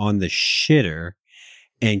 Tywin, on the shitter,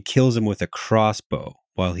 and kills him with a crossbow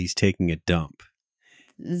while he's taking a dump.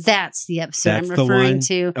 That's the episode That's I'm referring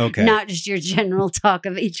to. Okay. Not just your general talk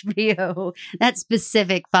of HBO. That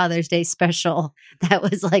specific Father's Day special. That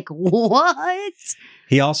was like, what?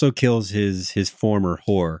 He also kills his former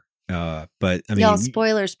whore. But I mean, y'all,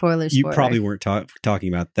 spoiler. You probably weren't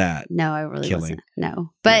talking about that. No, I really killing. wasn't.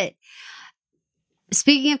 No. But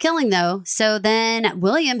speaking of killing, though, so then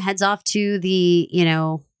William heads off to the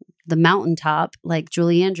mountaintop, like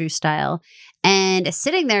Julie Andrews style, and is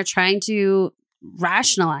sitting there trying to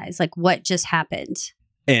rationalize like what just happened.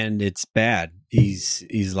 And it's bad.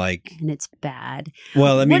 He's like, and it's bad.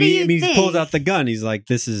 Well, I mean, he pulls out the gun. He's like,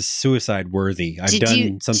 this is suicide worthy. I've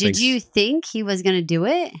done something. Did you think he was going to do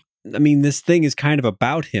it? I mean, this thing is kind of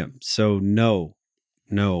about him. So no,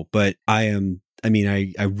 but I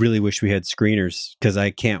really wish we had screeners because I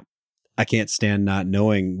can't stand not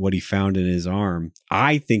knowing what he found in his arm.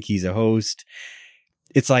 I think he's a host.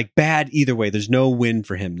 It's like bad either way. There's no win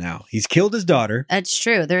for him now. He's killed his daughter. That's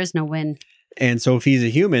true. There is no win. And so if he's a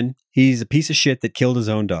human, he's a piece of shit that killed his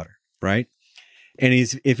own daughter, right? And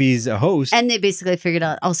if he's a host. And they basically figured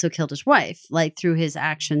out also killed his wife, like through his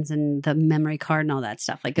actions and the memory card and all that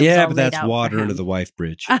stuff. Like, but that's water under the wife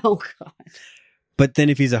bridge. Oh, God. But then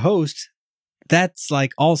if he's a host, that's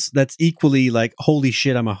like that's equally like, holy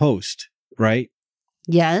shit, I'm a host, right?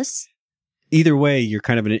 Yes. Either way, you're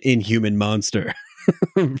kind of an inhuman monster.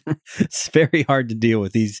 It's very hard to deal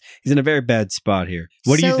with. He's in a very bad spot here.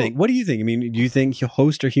 What do you think? I mean, do you think he'll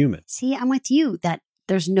host or human? See, I'm with you that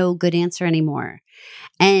there's no good answer anymore.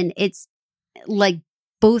 And it's like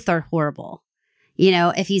both are horrible.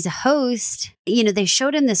 If he's a host, they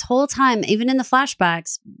showed him this whole time, even in the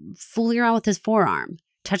flashbacks, fooling around with his forearm,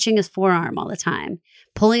 touching his forearm all the time,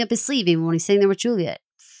 pulling up his sleeve, even when he's sitting there with Juliet,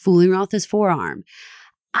 fooling around with his forearm.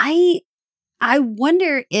 I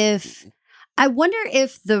wonder if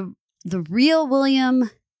the real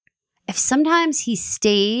William, if sometimes he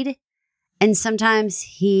stayed and sometimes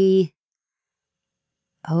he...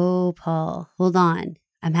 Oh, Paul, hold on.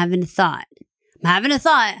 I'm having a thought,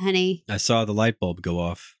 honey. I saw the light bulb go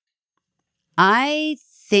off. I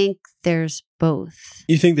think there's both.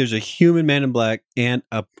 You think there's a human Man in Black and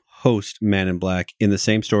a host Man in Black in the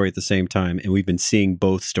same story at the same time, and we've been seeing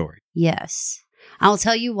both stories? Yes. I'll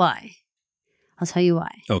tell you why.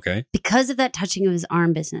 Okay. Because of that touching of his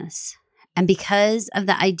arm business. And because of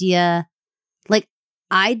the idea, like,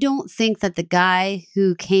 I don't think that the guy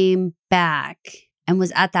who came back and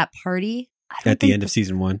was at that party, At the end of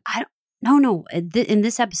season 1? No. In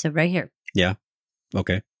this episode right here. Yeah.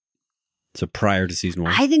 Okay. So prior to season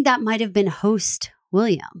 1. I think that might have been host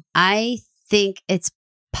William. I think it's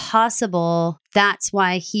possible that's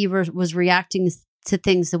why he was reacting to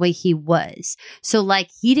things the way he was. So like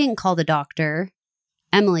he didn't call the doctor.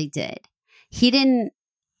 Emily did.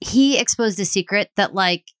 He exposed a secret that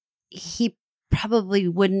like he probably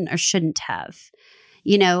wouldn't or shouldn't have.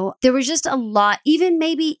 You know, there was just a lot, even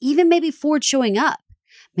maybe Ford showing up.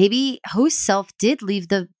 Maybe host self did leave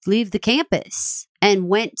the campus and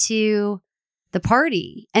went to the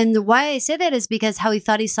party. And the why I say that is because how he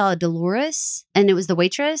thought he saw Dolores and it was the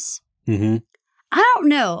waitress. Mm-hmm. I don't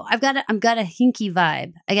know. I've got a hinky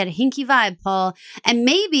vibe. I got a hinky vibe, Paul. And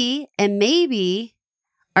maybe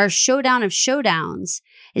our showdown of showdowns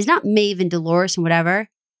is not Maeve and Dolores and whatever,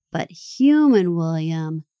 but human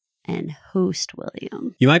William and host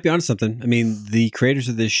William. You might be onto something. I mean, the creators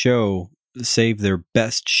of this show saved their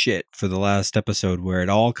best shit for the last episode where it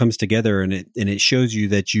all comes together and it shows you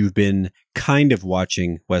that you've been kind of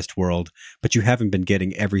watching Westworld, but you haven't been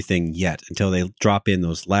getting everything yet until they drop in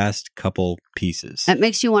those last couple pieces. It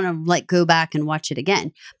makes you want to like go back and watch it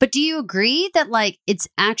again. But do you agree that like it's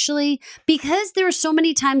actually because there are so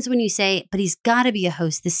many times when you say, but he's got to be a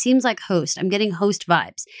host. This seems like host. I'm getting host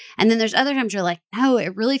vibes. And then there's other times you're like, no,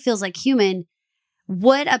 it really feels like human.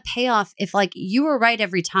 What a payoff if like you were right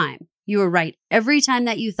every time. You were right. Every time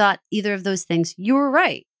that you thought either of those things, you were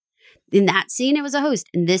right. In that scene, it was a host.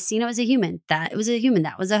 In this scene, it was a human. That it was a human.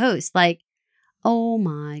 That was a host. Like, oh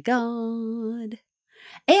my God.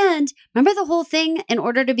 And remember the whole thing? In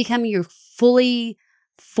order to become your fully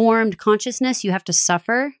formed consciousness, you have to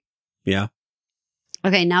suffer. Yeah.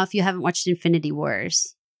 Okay, now if you haven't watched Infinity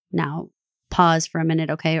Wars, now pause for a minute,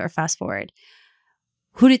 okay? Or fast forward.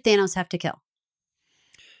 Who did Thanos have to kill?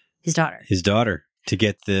 His daughter. His daughter. To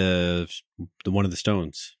get the one of the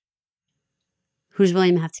stones. Who does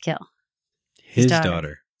William have to kill? His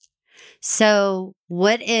daughter. So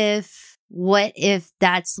what if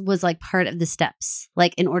that was like part of the steps?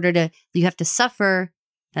 Like in order to, you have to suffer.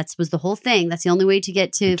 That was the whole thing. That's the only way to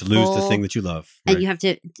get to lose the thing that you love. Right? And you have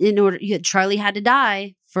to, Charlie had to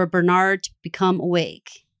die for Bernard to become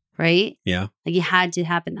awake. Right? Yeah. Like it had to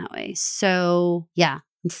happen that way. So yeah.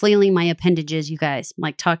 I'm flailing my appendages, you guys. I'm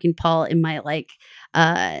like talking Paul in my like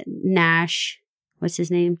Nash. What's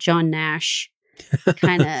his name? John Nash.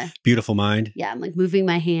 Kind of beautiful mind. Yeah, I'm like moving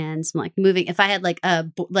my hands. I'm like moving. If I had like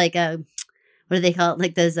a what do they call it?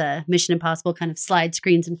 Like those Mission Impossible kind of slide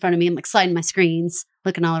screens in front of me. I'm like sliding my screens,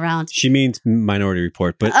 looking all around. She means Minority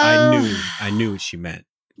Report, but I knew what she meant.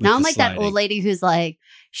 Now I'm like sliding. That old lady who's like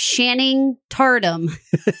Channing Tatum.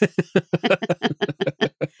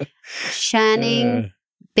 Channing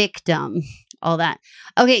Bictum, all that.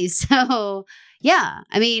 Okay, so yeah,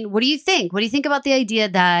 I mean, what do you think? What do you think about the idea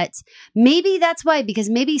that maybe that's why? Because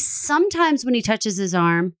maybe sometimes when he touches his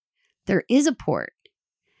arm, there is a port.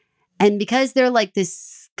 And because they're like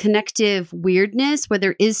this connective weirdness where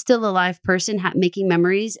there is still a live person making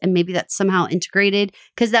memories, and maybe that's somehow integrated,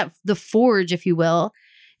 because that the forge, if you will,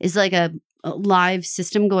 is like a live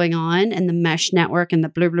system going on, and the mesh network and the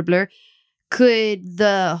blur, blur, blur. Could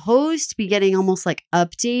the host be getting almost like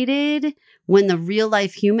updated when the real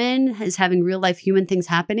life human is having real life human things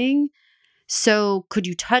happening? So could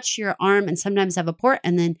you touch your arm and sometimes have a port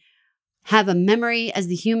and then have a memory as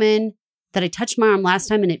the human that I touched my arm last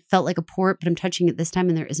time and it felt like a port, but I'm touching it this time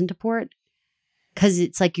and there isn't a port? Because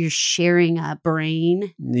it's like you're sharing a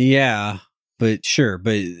brain. Yeah, but sure.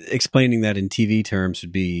 But explaining that in TV terms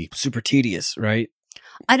would be super tedious, right?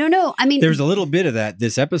 I don't know. I mean, there's a little bit of that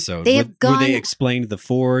this episode. Where they explained the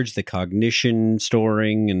forge, the cognition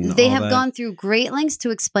storing, and they have gone through great lengths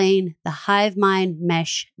to explain the hive mind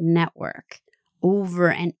mesh network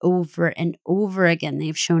over and over and over again.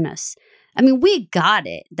 They've shown us. I mean, we got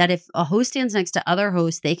it that if a host stands next to other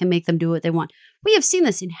hosts, they can make them do what they want. We have seen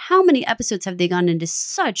this in how many episodes have they gone into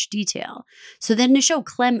such detail? So then to show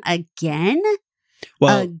Clem again.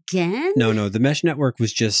 Well, again? No. The mesh network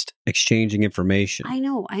was just exchanging information. I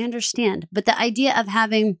know. I understand. But the idea of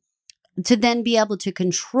having to then be able to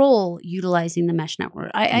control utilizing the mesh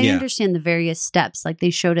network, I understand the various steps. Like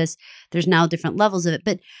they showed us there's now different levels of it.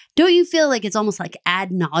 But don't you feel like it's almost like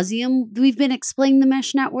ad nauseum we've been explaining the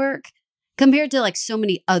mesh network compared to like so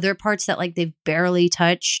many other parts that like they've barely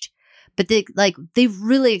touched? But they've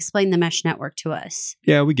really explained the mesh network to us.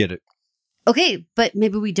 Yeah, we get it. Okay, but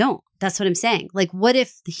maybe we don't. That's what I'm saying. Like, what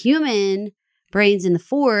if the human brain's in the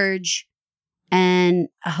forge and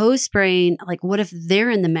a host brain, like, what if they're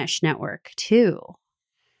in the mesh network too?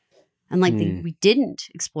 And like, we didn't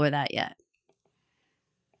explore that yet.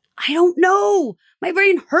 I don't know. My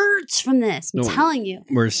brain hurts from this. I'm No. telling you.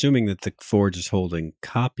 We're assuming that the Forge is holding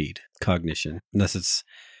copied cognition, unless it's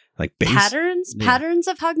like base Patterns Yeah. patterns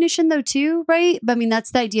of cognition though too, right? But I mean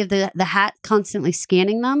that's the idea of the hat constantly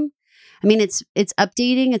scanning them. I mean it's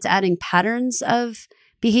updating, it's adding patterns of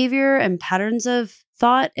behavior and patterns of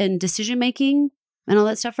thought and decision making and all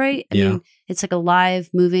that stuff, right? I mean it's like a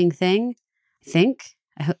live moving thing. I think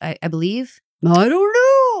I believe. I don't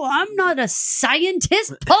know. I'm not a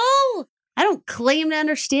scientist, Paul. I don't claim to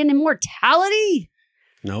understand immortality.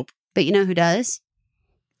 Nope. But you know who does?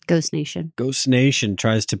 Ghost Nation. Ghost Nation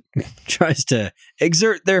tries to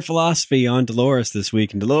exert their philosophy on Dolores this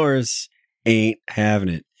week, and Dolores ain't having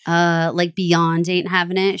it. Like Beyond ain't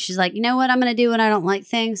having it. She's like, you know what I'm gonna do when I don't like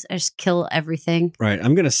things? I just kill everything. Right.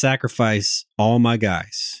 I'm gonna sacrifice all my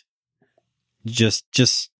guys. Just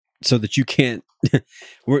so that you can't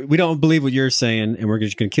we don't believe what you're saying, and we're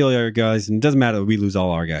just gonna kill our guys, and it doesn't matter that we lose all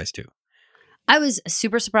our guys too. I was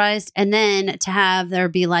super surprised. And then to have there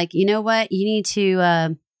be like, you know what? You need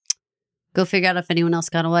to go figure out if anyone else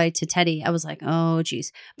got away to Teddy. I was like, oh,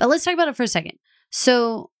 geez. But let's talk about it for a second.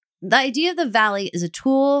 So the idea of the Valley is a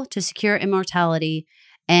tool to secure immortality.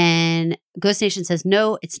 And Ghost Nation says,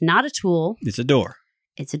 no, it's not a tool. It's a door.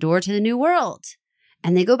 It's a door to the new world.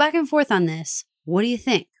 And they go back and forth on this. What do you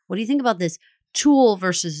think? What do you think about this tool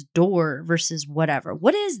versus door versus whatever?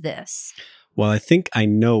 What is this? Well, I think I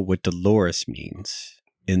know what Dolores means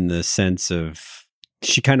in the sense of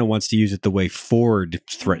she kind of wants to use it the way Ford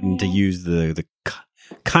threatened to use the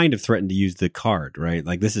kind of threatened to use the card, right?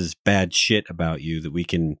 Like, this is bad shit about you that we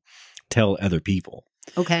can tell other people.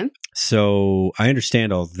 Okay. So I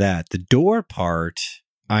understand all that. The door part,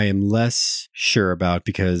 I am less sure about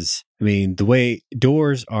because, I mean, the way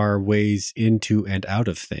doors are ways into and out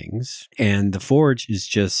of things, and the Forge is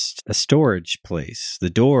just a storage place. The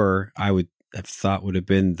door, I would have thought, would have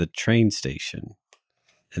been the train station.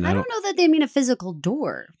 And I don't know that they mean a physical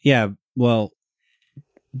door. Yeah, well,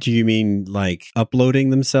 do you mean like uploading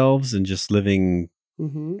themselves and just living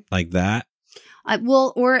like that?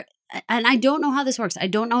 And I don't know how this works. I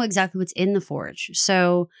don't know exactly what's in the Forge.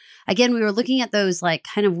 So again, we were looking at those like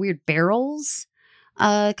kind of weird barrels,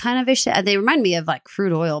 kind of ish. They remind me of like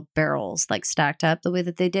crude oil barrels, like stacked up the way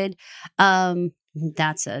that they did.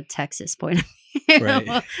 That's a Texas point of view. Right.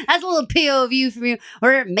 That's a little POV from you.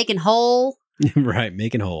 We're making whole. Right,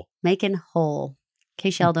 making whole. Making whole. In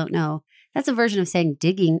case y'all don't know, that's a version of saying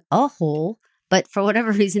digging a hole, but for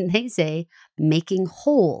whatever reason they say making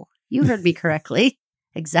whole. You heard me correctly.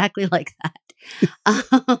 Exactly like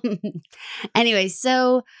that. Anyway,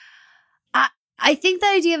 so I think the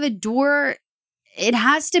idea of a door, it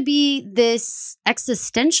has to be this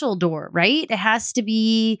existential door, right? It has to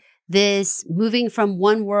be this moving from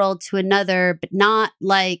one world to another, but not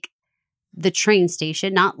like the train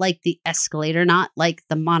station, not like the escalator, not like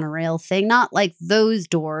the monorail thing, not like those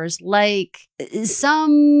doors, like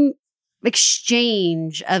some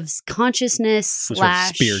exchange of consciousness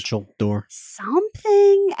 / spiritual door.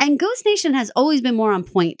 Something. And Ghost Nation has always been more on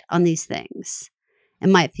point on these things, in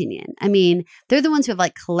my opinion. I mean, they're the ones who have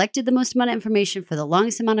like collected the most amount of information for the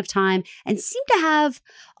longest amount of time and seem to have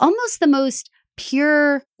almost the most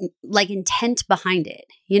pure like intent behind it.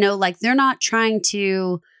 You know, like they're not trying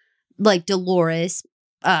to, like Dolores,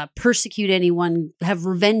 persecute anyone, have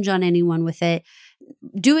revenge on anyone with it,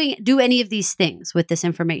 do any of these things with this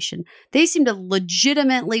information. They seem to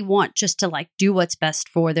legitimately want just to like do what's best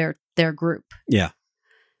for their group. Yeah.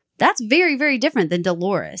 That's very, very different than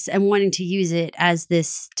Dolores and wanting to use it as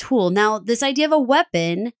this tool. Now, this idea of a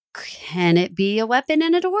weapon, can it be a weapon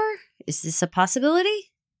in a door? Is this a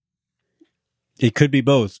possibility? It could be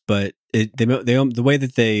both, but the way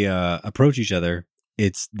that they approach each other,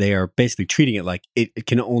 they are basically treating it like it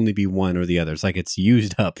can only be one or the other. It's like it's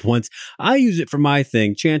used up. Once I use it for my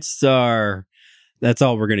thing, chances are that's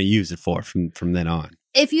all we're going to use it for from then on.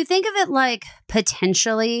 If you think of it like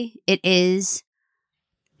potentially it is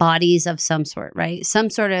bodies of some sort, right? Some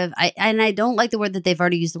sort of, I don't like the word that they've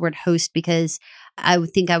already used the word host, because I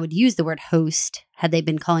would think I would use the word host had they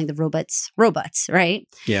been calling the robots, right?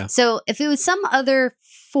 Yeah. So if it was some other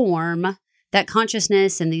form that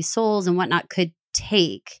consciousness and these souls and whatnot could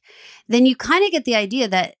take, then you kind of get the idea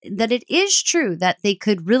that it is true that they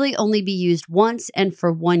could really only be used once and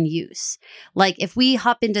for one use. Like if we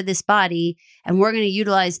hop into this body and we're going to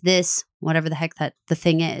utilize this, whatever the heck that the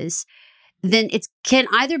thing is, then it can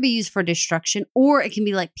either be used for destruction or it can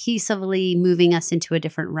be like peaceably moving us into a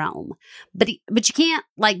different realm. But you can't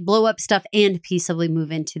like blow up stuff and peaceably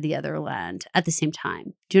move into the other land at the same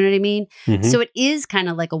time. Do you know what I mean? Mm-hmm. So it is kind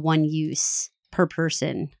of like a one use per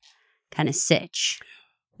person kind of sitch.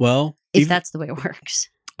 Well, if that's the way it works.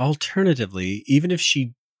 alternatively, even if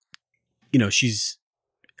she, she's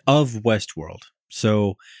of Westworld,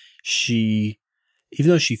 so even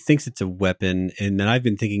though she thinks it's a weapon, and then I've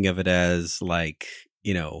been thinking of it as like,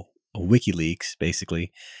 a WikiLeaks,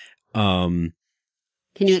 basically.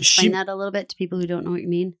 Can you explain that a little bit to people who don't know what you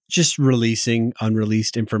mean? Just releasing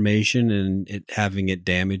unreleased information and having it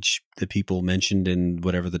damage the people mentioned in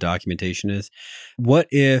whatever the documentation is. What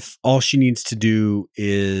if all she needs to do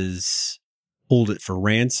is hold it for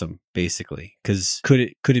ransom, basically? Because could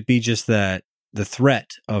it be just that the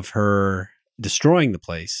threat of her destroying the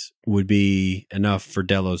place would be enough for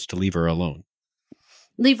Delos to leave her alone?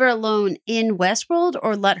 Leave her alone in Westworld,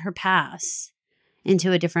 or let her pass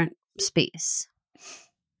into a different space?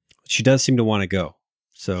 She does seem to want to go.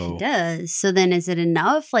 So she does. So then is it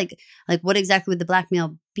enough? Like what exactly would the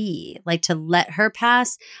blackmail be? Like to let her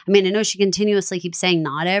pass? I mean, I know she continuously keeps saying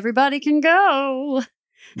not everybody can go.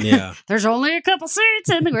 Yeah. There's only a couple seats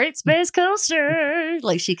in the Great Space Coaster.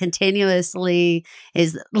 Like she continuously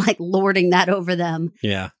is like lording that over them.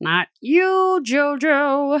 Yeah. Not you,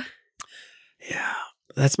 JoJo. Yeah.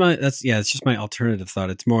 It's just my alternative thought.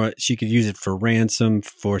 It's more she could use it for ransom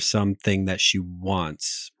for something that she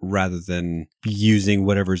wants rather than using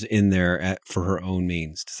whatever's in there for her own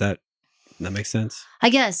means. Does that make sense? I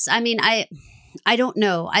guess. I mean, I don't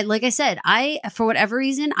know. Like I said, for whatever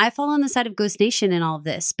reason, I fall on the side of Ghost Nation in all of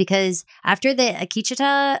this, because after the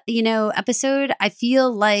Akichita, episode, I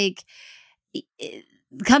feel like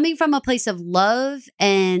coming from a place of love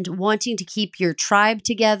and wanting to keep your tribe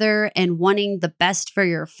together and wanting the best for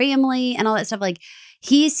your family and all that stuff, like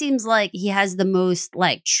he seems like he has the most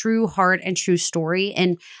like true heart and true story.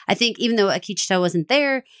 And I think even though Akichita wasn't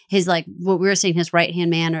there, his like what we were saying, his right hand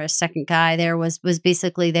man or a second guy there was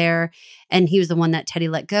basically there, and he was the one that Teddy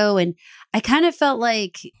let go. And I kind of felt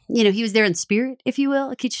like, he was there in spirit, if you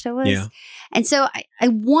will, Akichita was. Yeah. And so I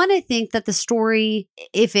want to think that the story,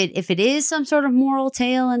 if it is some sort of moral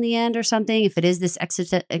tale in the end or something, if it is this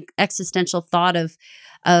existential thought of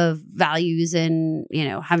values and,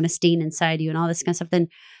 having a stain inside you and all this kind of stuff,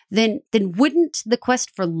 then wouldn't the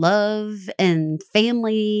quest for love and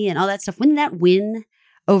family and all that stuff, wouldn't that win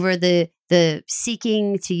over the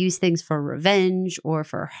seeking to use things for revenge or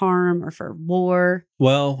for harm or for war?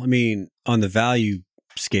 Well, I mean, on the value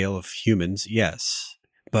scale of humans, yes.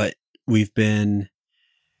 But we've been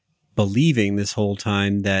believing this whole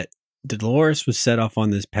time that Dolores was set off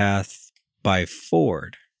on this path by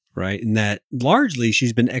Ford, right? And that largely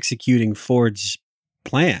she's been executing Ford's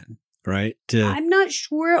plan, right? I'm not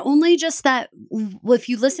sure. Only just that if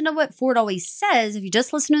you listen to what Ford always says, if you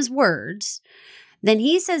just listen to his words, then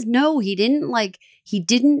he says, no, he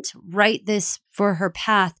didn't write this for her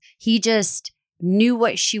path. He just knew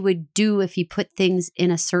what she would do if he put things in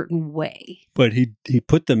a certain way. But he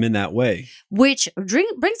put them in that way. Which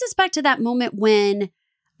brings us back to that moment when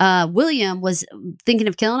William was thinking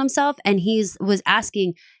of killing himself, and he was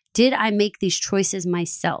asking, did I make these choices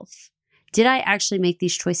myself? Did I actually make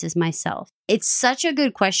these choices myself? It's such a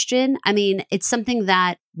good question. I mean, it's something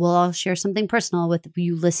that, I'll share something personal with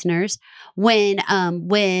you listeners. When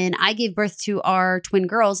I gave birth to our twin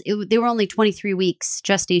girls, they were only 23 weeks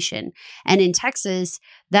gestation. And in Texas,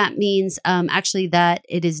 that means actually that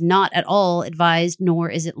it is not at all advised, nor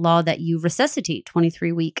is it law, that you resuscitate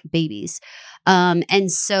 23-week babies. And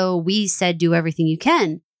so we said, do everything you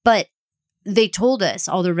can. But they told us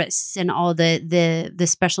all the risks and all the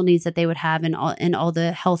special needs that they would have and all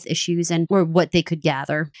the health issues or what they could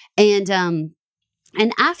gather. And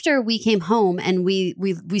after we came home and we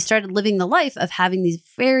started living the life of having these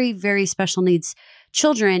very, very special needs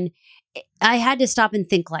children, I had to stop and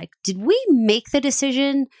think, like, did we make the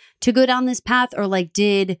decision to go down this path, or like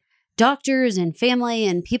did doctors and family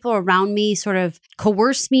and people around me sort of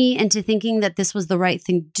coerce me into thinking that this was the right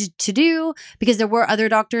thing to do, because there were other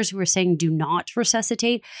doctors who were saying do not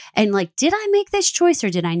resuscitate. And like, did I make this choice or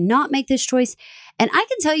did I not make this choice? And I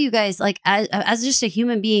can tell you guys, like, as just a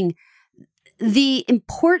human being, the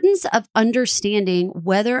importance of understanding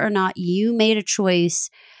whether or not you made a choice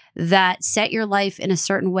that set your life in a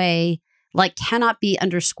certain way, like, cannot be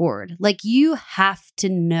underscored. Like, you have to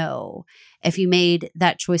know if you made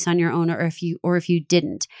that choice on your own or if you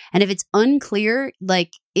didn't. And if it's unclear,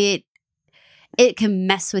 like, it can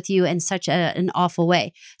mess with you in such an awful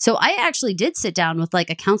way. So I actually did sit down with like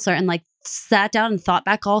a counselor and like sat down and thought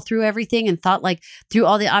back all through everything and thought like through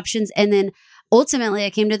all the options. And then ultimately I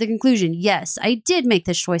came to the conclusion, yes, I did make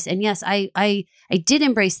this choice. And yes, I did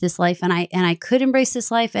embrace this life, and I could embrace this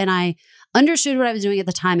life, and I understood what I was doing at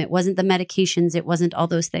the time. It wasn't the medications. It wasn't all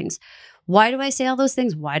those things. Why do I say all those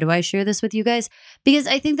things? Why do I share this with you guys? Because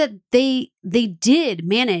I think that they did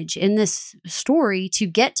manage in this story to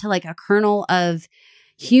get to like a kernel of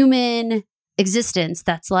human existence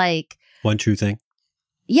that's like one true thing.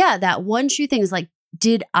 Yeah, that one true thing is like,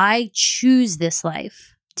 did I choose this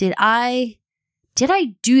life? Did I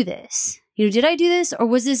do this? Did I do this? Or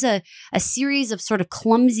was this a series of sort of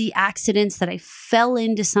clumsy accidents that I fell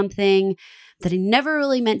into something that I never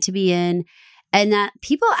really meant to be in, and that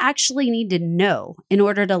people actually need to know in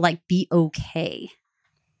order to like be okay?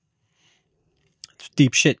 It's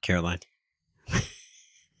deep shit, Caroline.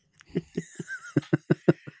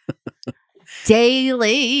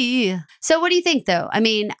 Daily. So what do you think, though? I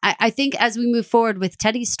mean, I think as we move forward with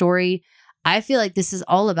Teddy's story, I feel like this is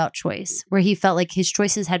all about choice, where he felt like his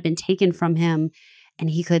choices had been taken from him and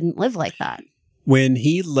he couldn't live like that. When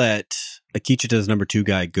he let Akecheta's number 2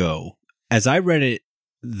 guy go, as I read it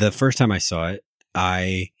the first time I saw it,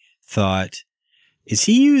 I thought, is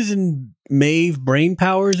he using Maeve brain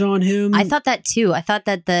powers on him? I thought that too. I thought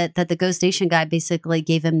that the Ghost Nation guy basically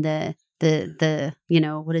gave him the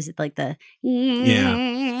what is it, like the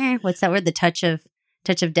what's that word, the touch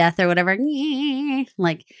of death or whatever,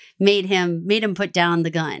 like made him put down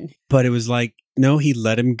the gun. But it was like, no, he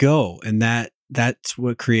let him go, and that's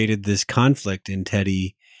what created this conflict in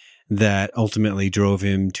Teddy that ultimately drove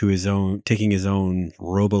him to taking his own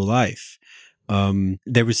robo life.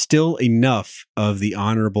 There was still enough of the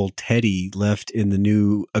honorable Teddy left in the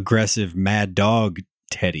new aggressive mad dog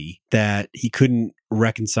Teddy that he couldn't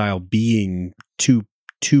reconcile being two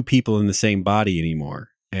people in the same body anymore.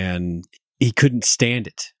 And he couldn't stand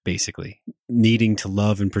it, basically, needing to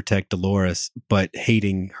love and protect Dolores, but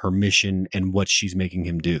hating her mission and what she's making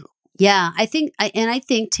him do. Yeah, I think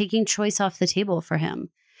taking choice off the table for him,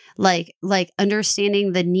 like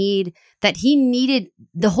understanding the need that he needed,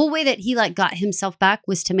 the whole way that he like got himself back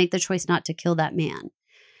was to make the choice not to kill that man.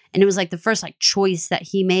 And it was like the first like choice that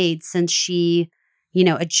he made since she,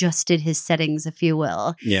 adjusted his settings, if you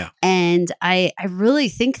will. Yeah. And I really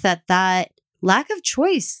think that lack of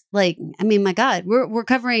choice, like, I mean, my God, we're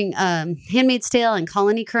covering Handmaid's Tale and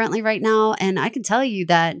Colony currently right now. And I can tell you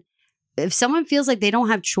that if someone feels like they don't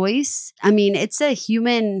have choice, I mean, it's a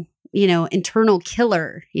human, internal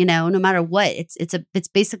killer, no matter what. It's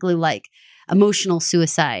basically like emotional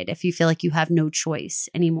suicide if you feel like you have no choice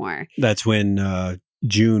anymore. That's when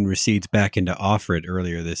June recedes back into Offred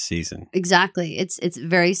earlier this season. Exactly. It's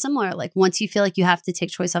very similar. Like once you feel like you have to take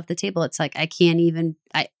choice off the table, it's like, I'm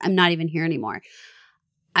not even here anymore.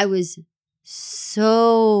 I was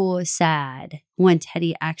so sad when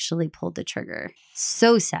Teddy actually pulled the trigger.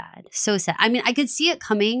 So sad. So sad. I mean, I could see it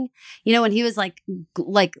coming, when he was like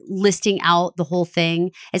listing out the whole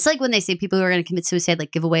thing. It's like when they say people who are going to commit suicide,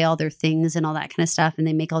 like give away all their things and all that kind of stuff, and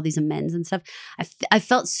they make all these amends and stuff. I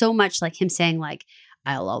felt so much like him saying like,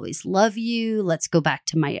 I'll always love you. Let's go back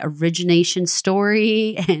to my origination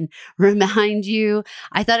story and remind you.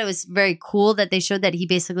 I thought it was very cool that they showed that he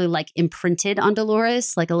basically like imprinted on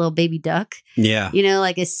Dolores like a little baby duck. Yeah.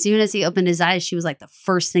 Like as soon as he opened his eyes, she was like the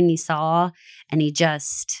first thing he saw, and he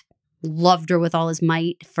just loved her with all his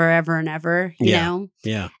might forever and ever, you know?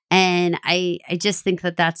 Yeah. And I just think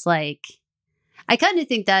that that's like, I kind of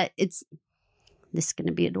think that this is going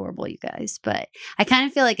to be adorable, you guys, but I kind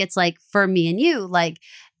of feel like it's like for me and you, like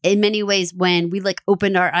in many ways when we like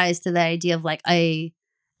opened our eyes to the idea of like an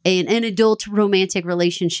adult romantic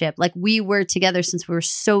relationship, like we were together since we were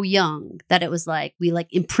so young that it was like we like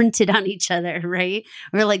imprinted on each other, right?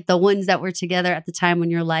 We're like the ones that were together at the time when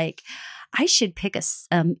you're like, I should pick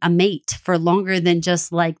a mate for longer than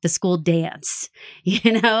just like the school dance,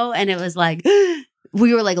 And it was like,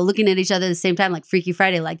 we were like looking at each other at the same time, like Freaky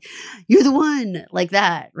Friday, like, you're the one, like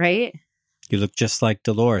that, right? You look just like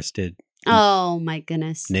Dolores did. Oh, my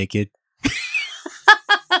goodness. Naked.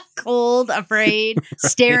 Cold, afraid,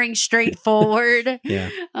 staring straight forward. Yeah.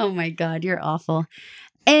 Oh, my God, you're awful.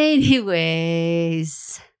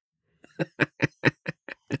 Anyways.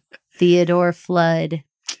 Theodore Flood,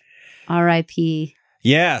 R.I.P.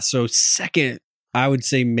 Yeah, so second, I would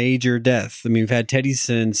say major death. I mean, we've had Teddy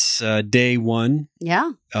since day one.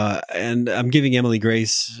 Yeah. And I'm giving Emily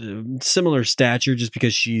Grace similar stature just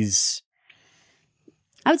because she's...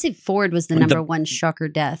 I would say Ford was the number one shocker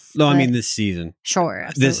death. No, I mean this season. Sure.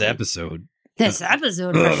 Absolutely. This episode. This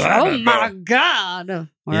episode. Oh, my God.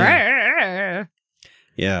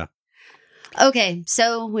 Yeah. Okay,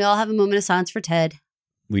 so we all have a moment of silence for Ted.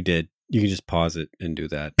 We did. You can just pause it and do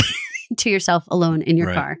that. To yourself alone in your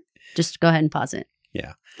Right. car. Just go ahead and pause it.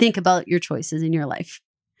 Yeah. Think about your choices in your life.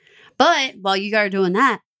 But while you are doing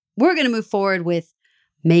that, we're going to move forward with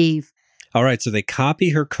Maeve. All right, so they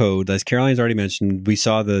copy her code. As Caroline's already mentioned, we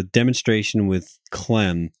saw the demonstration with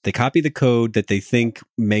Clem. They copy the code that they think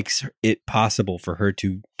makes it possible for her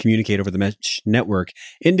to communicate over the mesh network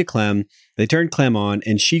into Clem. They turn Clem on,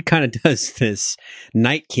 and she kind of does this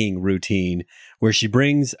Night King routine where she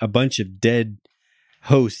brings a bunch of dead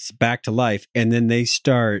hosts back to life, and then they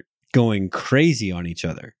start going crazy on each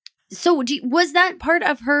other. So was that part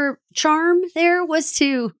of her charm there, was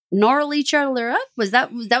to gnarl each other up? Was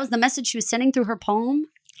that the message she was sending through her poem?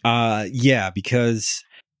 Yeah, because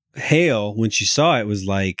Hale, when she saw it, was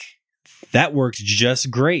like, that works just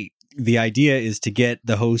great. The idea is to get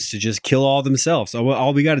the hosts to just kill all themselves. So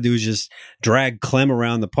all we got to do is just drag Clem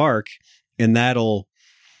around the park, and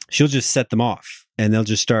she'll just set them off. And they'll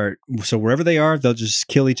just start. So wherever they are, they'll just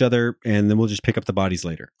kill each other, and then we'll just pick up the bodies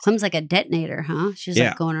later. Clem's like a detonator, huh? She's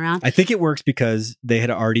like going around. I think it works because they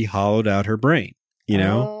had already hollowed out her brain, you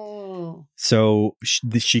know? Oh. So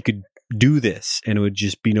she could do this, and it would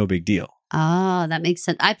just be no big deal. Oh, that makes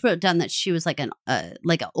sense. I put down that she was like an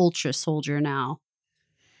ultra soldier now.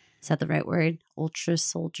 Is that the right word? Ultra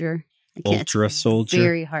soldier? Ultra soldier?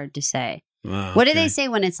 Very hard to say. Oh, what do they say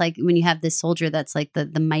when it's like when you have this soldier that's like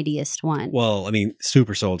the mightiest one? Well, I mean,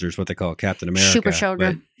 super soldier is what they call Captain America. Super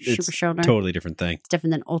shoulder. Super shoulder. Totally different thing. It's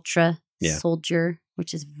different than ultra soldier,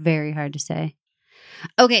 which is very hard to say.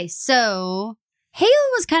 Okay, so Hale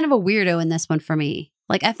was kind of a weirdo in this one for me.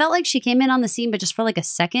 Like, I felt like she came in on the scene, but just for like a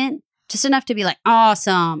second, just enough to be like,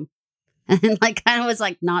 awesome. And then like kind of was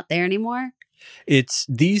like not there anymore.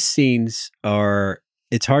 These scenes are...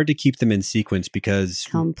 It's hard to keep them in sequence because...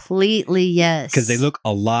 Completely, yes. Because they look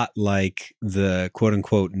a lot like the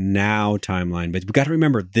quote-unquote now timeline. But we got to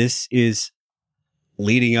remember, this is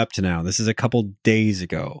leading up to now. This is a couple days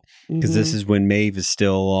ago. Because this is when Maeve is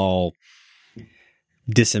still all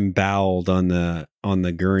disemboweled on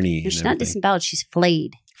the gurney. She's not disemboweled. She's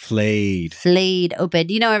flayed. Flayed Open.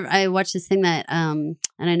 You know, I watched this thing that, and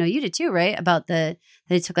I know you did too, right? About that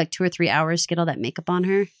it took like 2 or 3 hours to get all that makeup on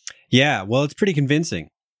her. Yeah, well, it's pretty convincing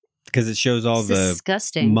because it shows all the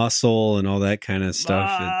disgusting muscle and all that kind of stuff.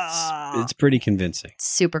 It's pretty convincing.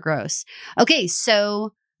 Super gross. Okay,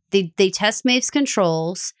 so they test Maeve's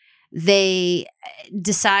controls. They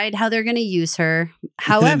decide how they're going to use her.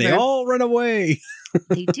 However, and they all run away.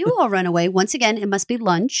 They do all run away. Once again, it must be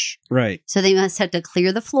lunch. Right. So they must have to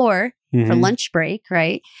clear the floor for lunch break,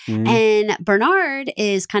 right? And Bernard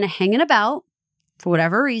is kind of hanging about for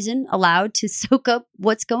whatever reason, allowed to soak up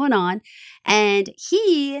what's going on. And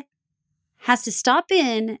he has to stop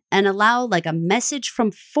in and allow like a message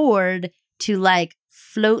from Ford to like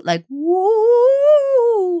float like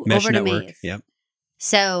woo Mesh over network. to Maeve. Yep.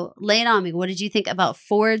 So lay it on me. What did you think about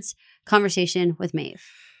Ford's conversation with Maeve?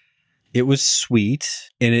 It was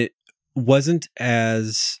sweet, and it wasn't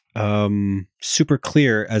as super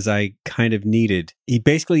clear as I kind of needed. He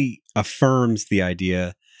basically affirms the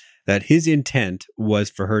idea that his intent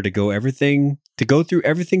was for her to go through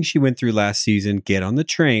everything she went through last season, get on the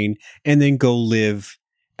train, and then go live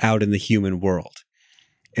out in the human world.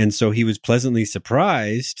 And so he was pleasantly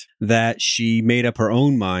surprised that she made up her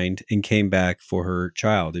own mind and came back for her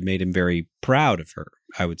child. It made him very proud of her,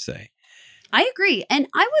 I would say. I agree. And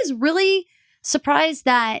I was really surprised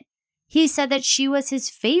that he said that she was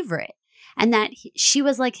his favorite and that she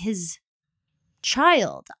was like his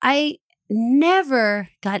child. I never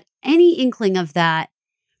got any inkling of that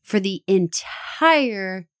for the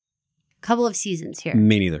entire couple of seasons here.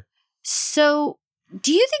 Me neither. So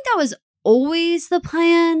do you think that was always the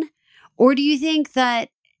plan? Or do you think that,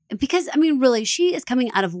 because I mean, really, she is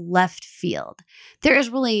coming out of left field. There is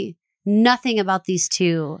really nothing about these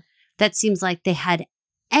two that seems like they had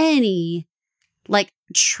any like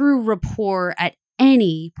true rapport at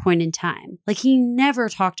any point in time. Like he never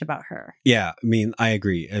talked about her. Yeah, I mean, I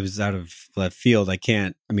agree. It was out of left field.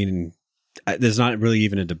 There's not really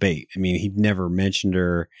even a debate. I mean, he never mentioned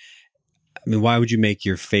her. I mean, why would you make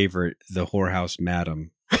your favorite the whorehouse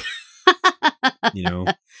madam? You know?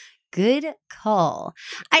 Good call.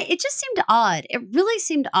 It just seemed odd. It really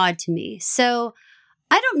seemed odd to me. So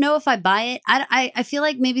I don't know if I buy it. I feel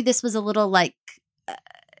like maybe this was a little like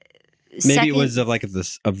maybe it was of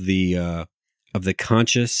the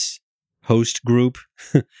conscious host group.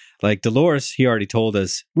 Like Dolores, he already told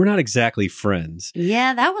us we're not exactly friends.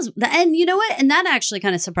 Yeah, that was, and you know what? And that actually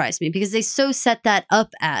kind of surprised me because they so set that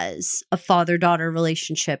up as a father-daughter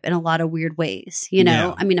relationship in a lot of weird ways. You know,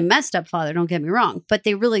 Yeah. I mean, a messed up father, don't get me wrong, but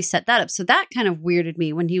they really set that up. So that kind of weirded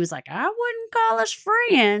me when he was like, I wouldn't call us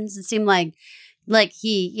friends. It seemed like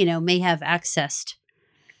he, you know, may have accessed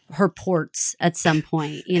her ports at some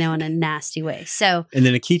point, you know, in a nasty way. So, and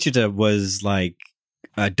then Akecheta was like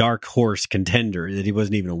a dark horse contender that he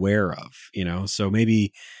wasn't even aware of, you know? So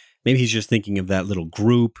maybe he's just thinking of that little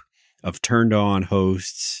group of turned on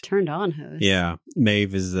hosts. Turned on hosts. Yeah.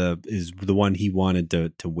 Maeve is the one he wanted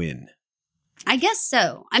to win. I guess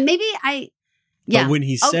so. But when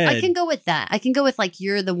he said, I can go with that. I can go with like,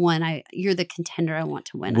 you're the contender I want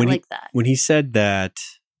to win. I like that. When he said that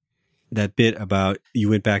bit about you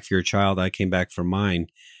went back for your child, I came back for mine.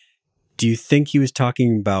 Do you think he was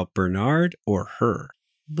talking about Bernard or her?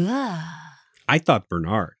 I thought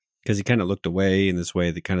Bernard, because he kind of looked away in this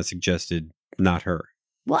way that kind of suggested not her.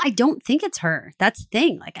 Well, I don't think it's her. That's the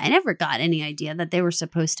thing. Like, I never got any idea that they were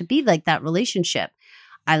supposed to be like that relationship.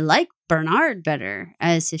 I like Bernard better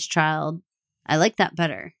as his child. I like that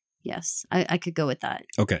better. Yes, I could go with that.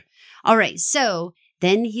 Okay. All right. So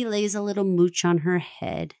then he lays a little mooch on her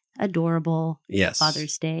head. Adorable. Yes.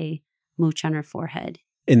 Father's Day mooch on her forehead.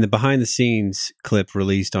 In the behind the scenes clip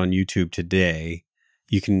released on YouTube today,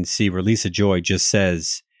 you can see Releasa Joy just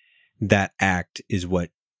says that act is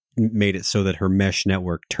what made it so that her mesh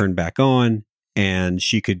network turned back on and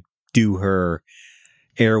she could do her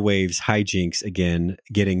airwaves hijinks again,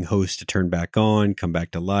 getting hosts to turn back on, come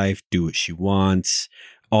back to life, do what she wants.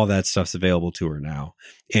 All that stuff's available to her now.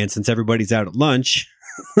 And since everybody's out at lunch,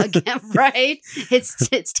 again, right?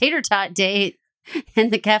 It's tater tot day in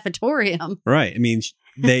the cafetorium. Right. I mean,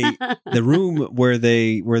 the room where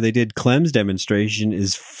they did Clem's demonstration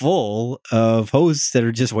is full of hosts that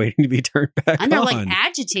are just waiting to be turned back on. And they're like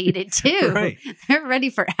agitated too. Right. They're ready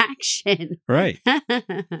for action. Right.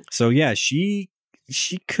 So yeah, she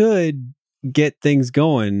could get things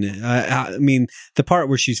going. I mean, the part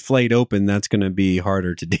where she's flayed open, that's going to be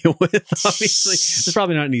harder to deal with. Obviously, there's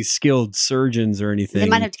probably not any skilled surgeons or anything. They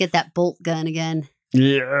might have to get that bolt gun again.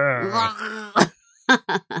 Yeah.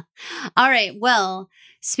 All right. Well,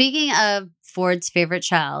 speaking of Ford's favorite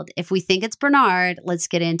child, if we think it's Bernard, let's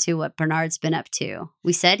get into what Bernard's been up to.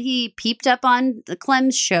 We said he peeped up on the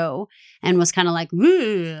Clem's show and was kind of like,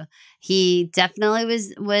 woo. He definitely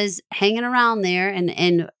was hanging around there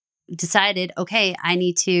and decided, okay, I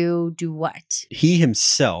need to do what? He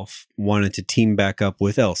himself wanted to team back up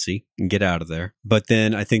with Elsie and get out of there. But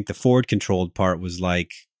then I think the Ford controlled part was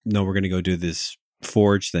like, no, we're going to go do this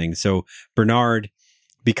Forge thing. So Bernard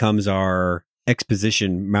becomes our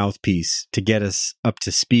exposition mouthpiece to get us up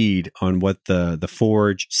to speed on what the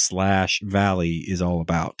Forge / Valley is all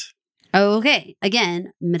about. Okay.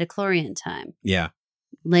 Again, midichlorian time. Yeah.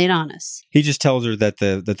 Lay it on us. He just tells her that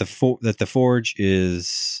the Forge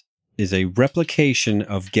is a replication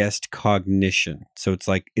of guest cognition. So it's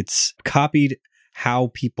like it's copied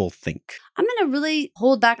how people think. I'm going to really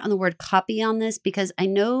hold back on the word copy on this because I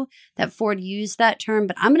know that Ford used that term,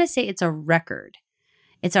 but I'm going to say it's a record.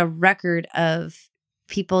 It's a record of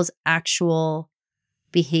people's actual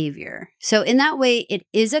behavior. So in that way, it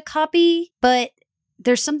is a copy, but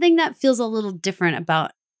there's something that feels a little different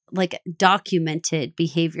about like documented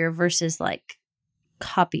behavior versus like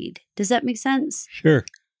copied. Does that make sense? Sure.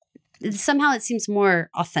 Somehow it seems more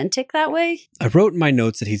authentic that way. I wrote in my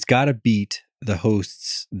notes that he's got to beat the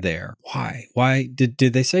hosts there. Why? Why did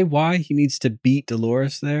they say why he needs to beat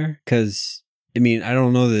Dolores there? Because I mean, I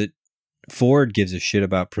don't know that Ford gives a shit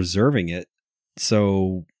about preserving it.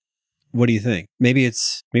 So what do you think? Maybe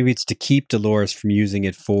it's to keep Dolores from using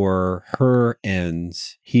it for her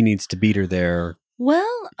ends. He needs to beat her there.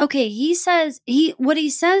 Well, okay, what he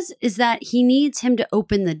says is that he needs him to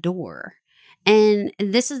open the door. And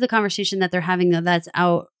this is the conversation that they're having that's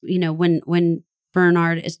out, you know, when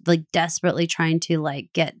Bernard is like desperately trying to like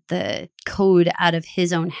get the code out of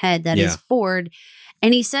his own head that is Ford.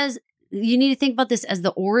 And he says, you need to think about this as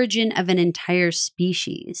the origin of an entire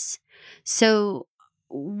species. So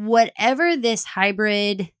whatever this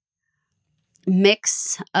hybrid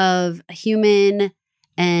mix of human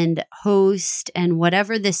and host and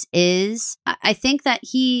whatever this is, I think that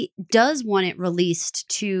he does want it released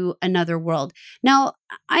to another world. Now,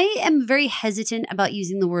 I am very hesitant about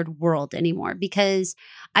using the word world anymore because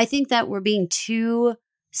I think that we're being too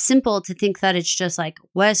simple to think that it's just like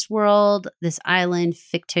Westworld, this island,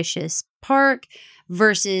 fictitious park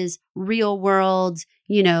versus real world,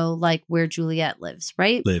 you know, like where Juliet lives,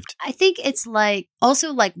 right? Lived. I think it's like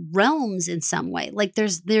also like realms in some way. Like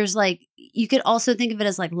there's like, you could also think of it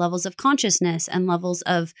as like levels of consciousness and levels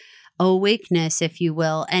of awakeness, if you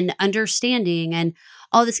will, and understanding and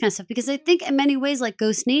all this kind of stuff. Because I think in many ways, like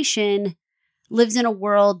Ghost Nation lives in a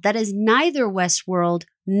world that is neither Westworld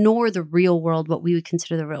nor the real world, what we would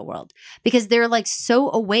consider the real world, because they're like so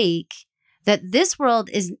awake that this world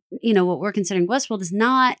is, you know, what we're considering Westworld is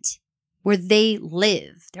not where they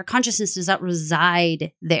live. Their consciousness does not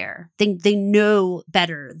reside there. They know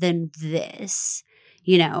better than this.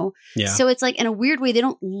 you know? Yeah. So it's like, in a weird way, they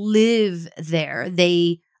don't live there.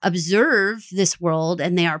 They observe this world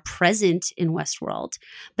and they are present in Westworld,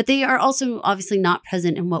 but they are also obviously not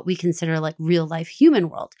present in what we consider like real life human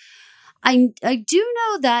world. I do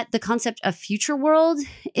know that the concept of future world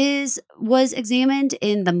was examined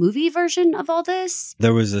in the movie version of all this.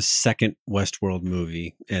 There was a second Westworld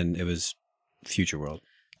movie, and it was Future World.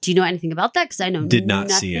 Do you know anything about that? Because I know Did not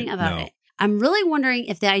nothing see it, about no. it. I'm really wondering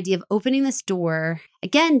if the idea of opening this door,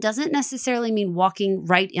 again, doesn't necessarily mean walking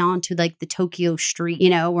right onto like the Tokyo street,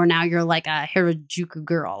 you know, where now you're like a Harajuku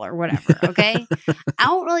girl or whatever, okay? I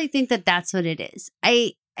don't really think that that's what it is.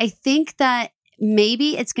 I think that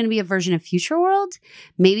maybe it's going to be a version of Future World.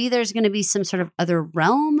 Maybe there's going to be some sort of other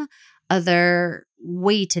realm, other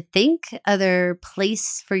way to think, other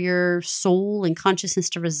place for your soul and consciousness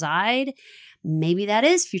to reside. Maybe that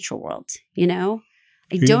is Future World, you know?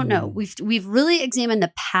 I don't know. We've really examined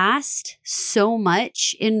the past so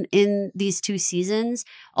much in these 2 seasons.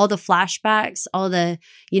 All the flashbacks, all the,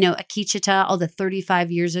 you know, Akichita, all the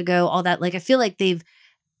 35 years ago, all that. Like, I feel like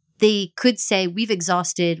they could say we've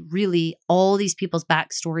exhausted really all these people's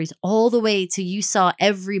backstories all the way to you saw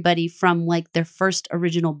everybody from like their first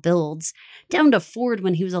original builds down to Ford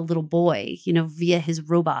when he was a little boy, you know, via his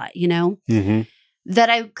robot, you know? Mm-hmm.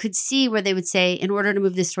 That I could see where they would say, in order to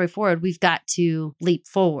move this story forward, we've got to leap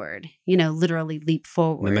forward, you know, literally leap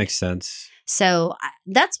forward. That makes sense. So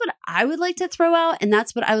that's what I would like to throw out. And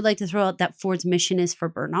that's what I would like to throw out that Ford's mission is for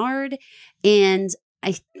Bernard. And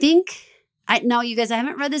I think, now you guys, I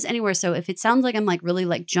haven't read this anywhere. So if it sounds like I'm like really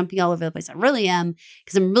like jumping all over the place, I really am,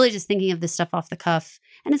 because I'm really just thinking of this stuff off the cuff.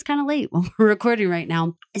 And it's kind of late when we're recording right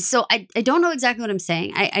now. So I don't know exactly what I'm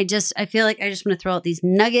saying. I feel like I just want to throw out these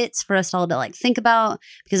nuggets for us all to like think about,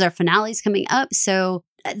 because our finale is coming up. So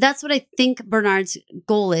that's what I think Bernard's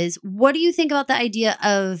goal is. What do you think about the idea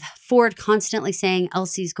of Ford constantly saying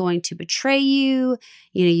Elsie's going to betray you?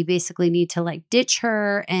 You know, you basically need to like ditch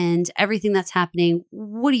her and everything that's happening.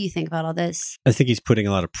 What do you think about all this? I think he's putting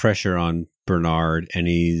a lot of pressure on Bernard, and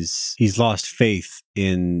he's lost faith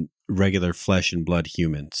in regular flesh and blood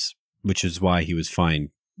humans, which is why he was fine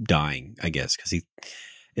dying, I guess, because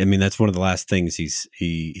that's one of the last things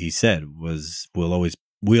he said was, we'll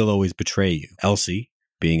always betray you. Elsie,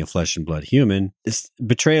 being a flesh and blood human,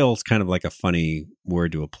 betrayal is kind of like a funny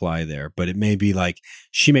word to apply there, but it may be like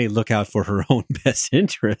she may look out for her own best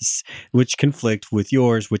interests, which conflict with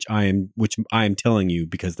yours, which I am telling you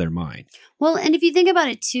because they're mine. Well, and if you think about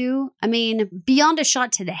it too, I mean, beyond a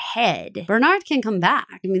shot to the head, Bernard can come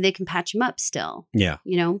back. I mean, they can patch him up still. Yeah.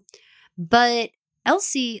 You know, but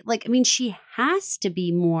Elsie, like, I mean, she has to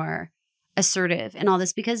be more assertive and all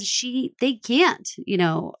this because they can't, you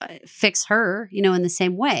know, fix her, you know, in the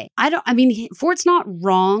same way. Ford's not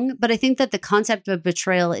wrong, but I think that the concept of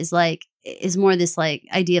betrayal is more this like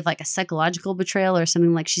idea of like a psychological betrayal or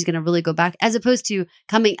something, like she's going to really go back, as opposed to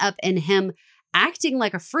coming up and him acting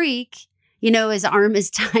like a freak. You know, his arm is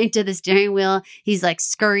tied to the steering wheel. He's like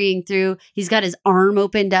scurrying through. He's got his arm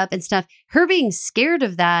opened up and stuff. Her being scared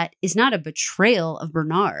of that is not a betrayal of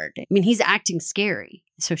Bernard. I mean, he's acting scary,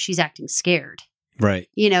 so she's acting scared. Right.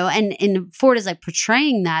 You know, and Ford is like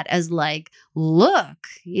portraying that as like, look,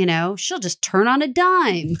 you know, she'll just turn on a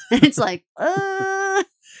dime. And it's like, I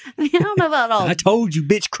don't know about all. I told you,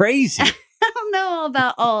 bitch, crazy. I don't know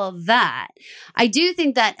about all of that. I do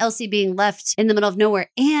think that Elsie being left in the middle of nowhere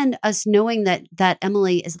and us knowing that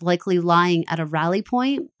Emily is likely lying at a rally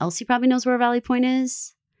point. Elsie probably knows where a rally point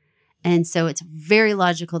is. And so it's very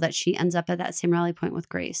logical that she ends up at that same rally point with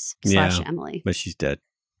Grace / Emily. But she's dead.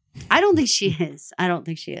 I don't think she is. I don't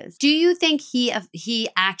think she is. Do you think he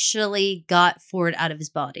actually got Ford out of his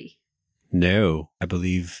body? No, I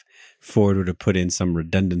believe Ford would have put in some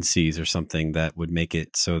redundancies or something that would make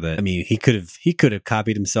it so that, I mean, he could have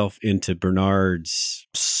copied himself into Bernard's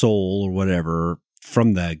soul or whatever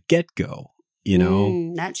from the get-go, you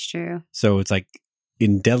know? That's true. So it's like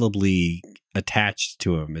indelibly attached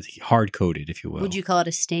to him, as hard-coded, if you will. Would you call it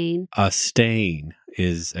a stain? A stain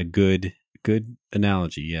is a good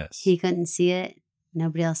analogy, yes. He couldn't see it.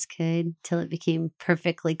 Nobody else could till it became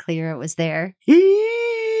perfectly clear it was there.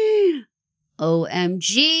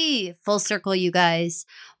 OMG. Full circle, you guys.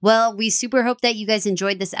 Well, we super hope that you guys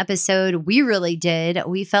enjoyed this episode. We really did.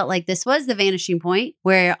 We felt like this was the vanishing point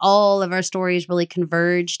where all of our stories really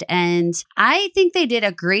converged. And I think they did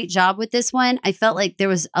a great job with this one. I felt like there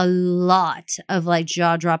was a lot of like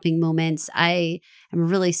jaw-dropping moments. I am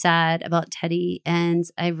really sad about Teddy, and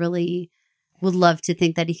I really would love to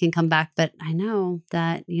think that he can come back. But I know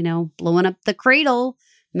that, you know, blowing up the cradle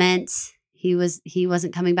meant He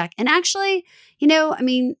wasn't coming back. And actually, you know, I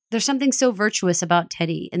mean, there's something so virtuous about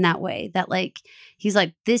Teddy in that way that like, he's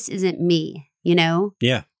like, this isn't me, you know?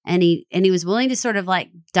 Yeah. And he was willing to sort of like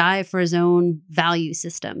die for his own value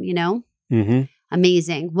system, you know? Mm-hmm.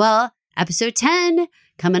 Amazing. Well, episode 10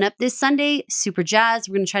 coming up this Sunday, super jazzed.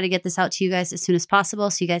 We're going to try to get this out to you guys as soon as possible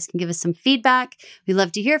so you guys can give us some feedback. We'd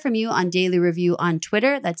love to hear from you on Daily Review on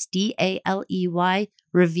Twitter. That's DALEY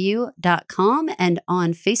review.com and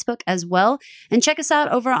on Facebook as well. And check us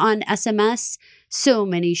out over on SMS. So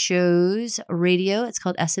Many Shows Radio. It's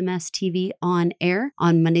called SMS TV on air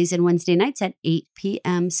on Mondays and Wednesday nights at 8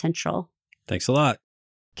 p.m. Central. Thanks a lot.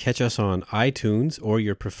 Catch us on iTunes or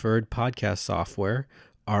your preferred podcast software.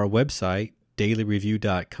 Our website,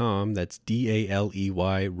 dailyreview.com. That's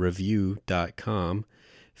DALEY review.com.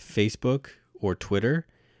 Facebook or Twitter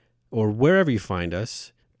or wherever you find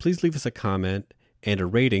us. Please leave us a comment and a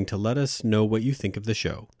rating to let us know what you think of the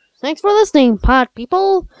show. Thanks for listening, pod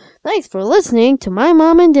people. Thanks for listening to my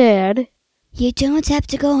mom and dad. You don't have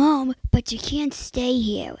to go home, but you can't stay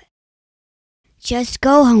here. Just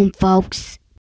go home, folks.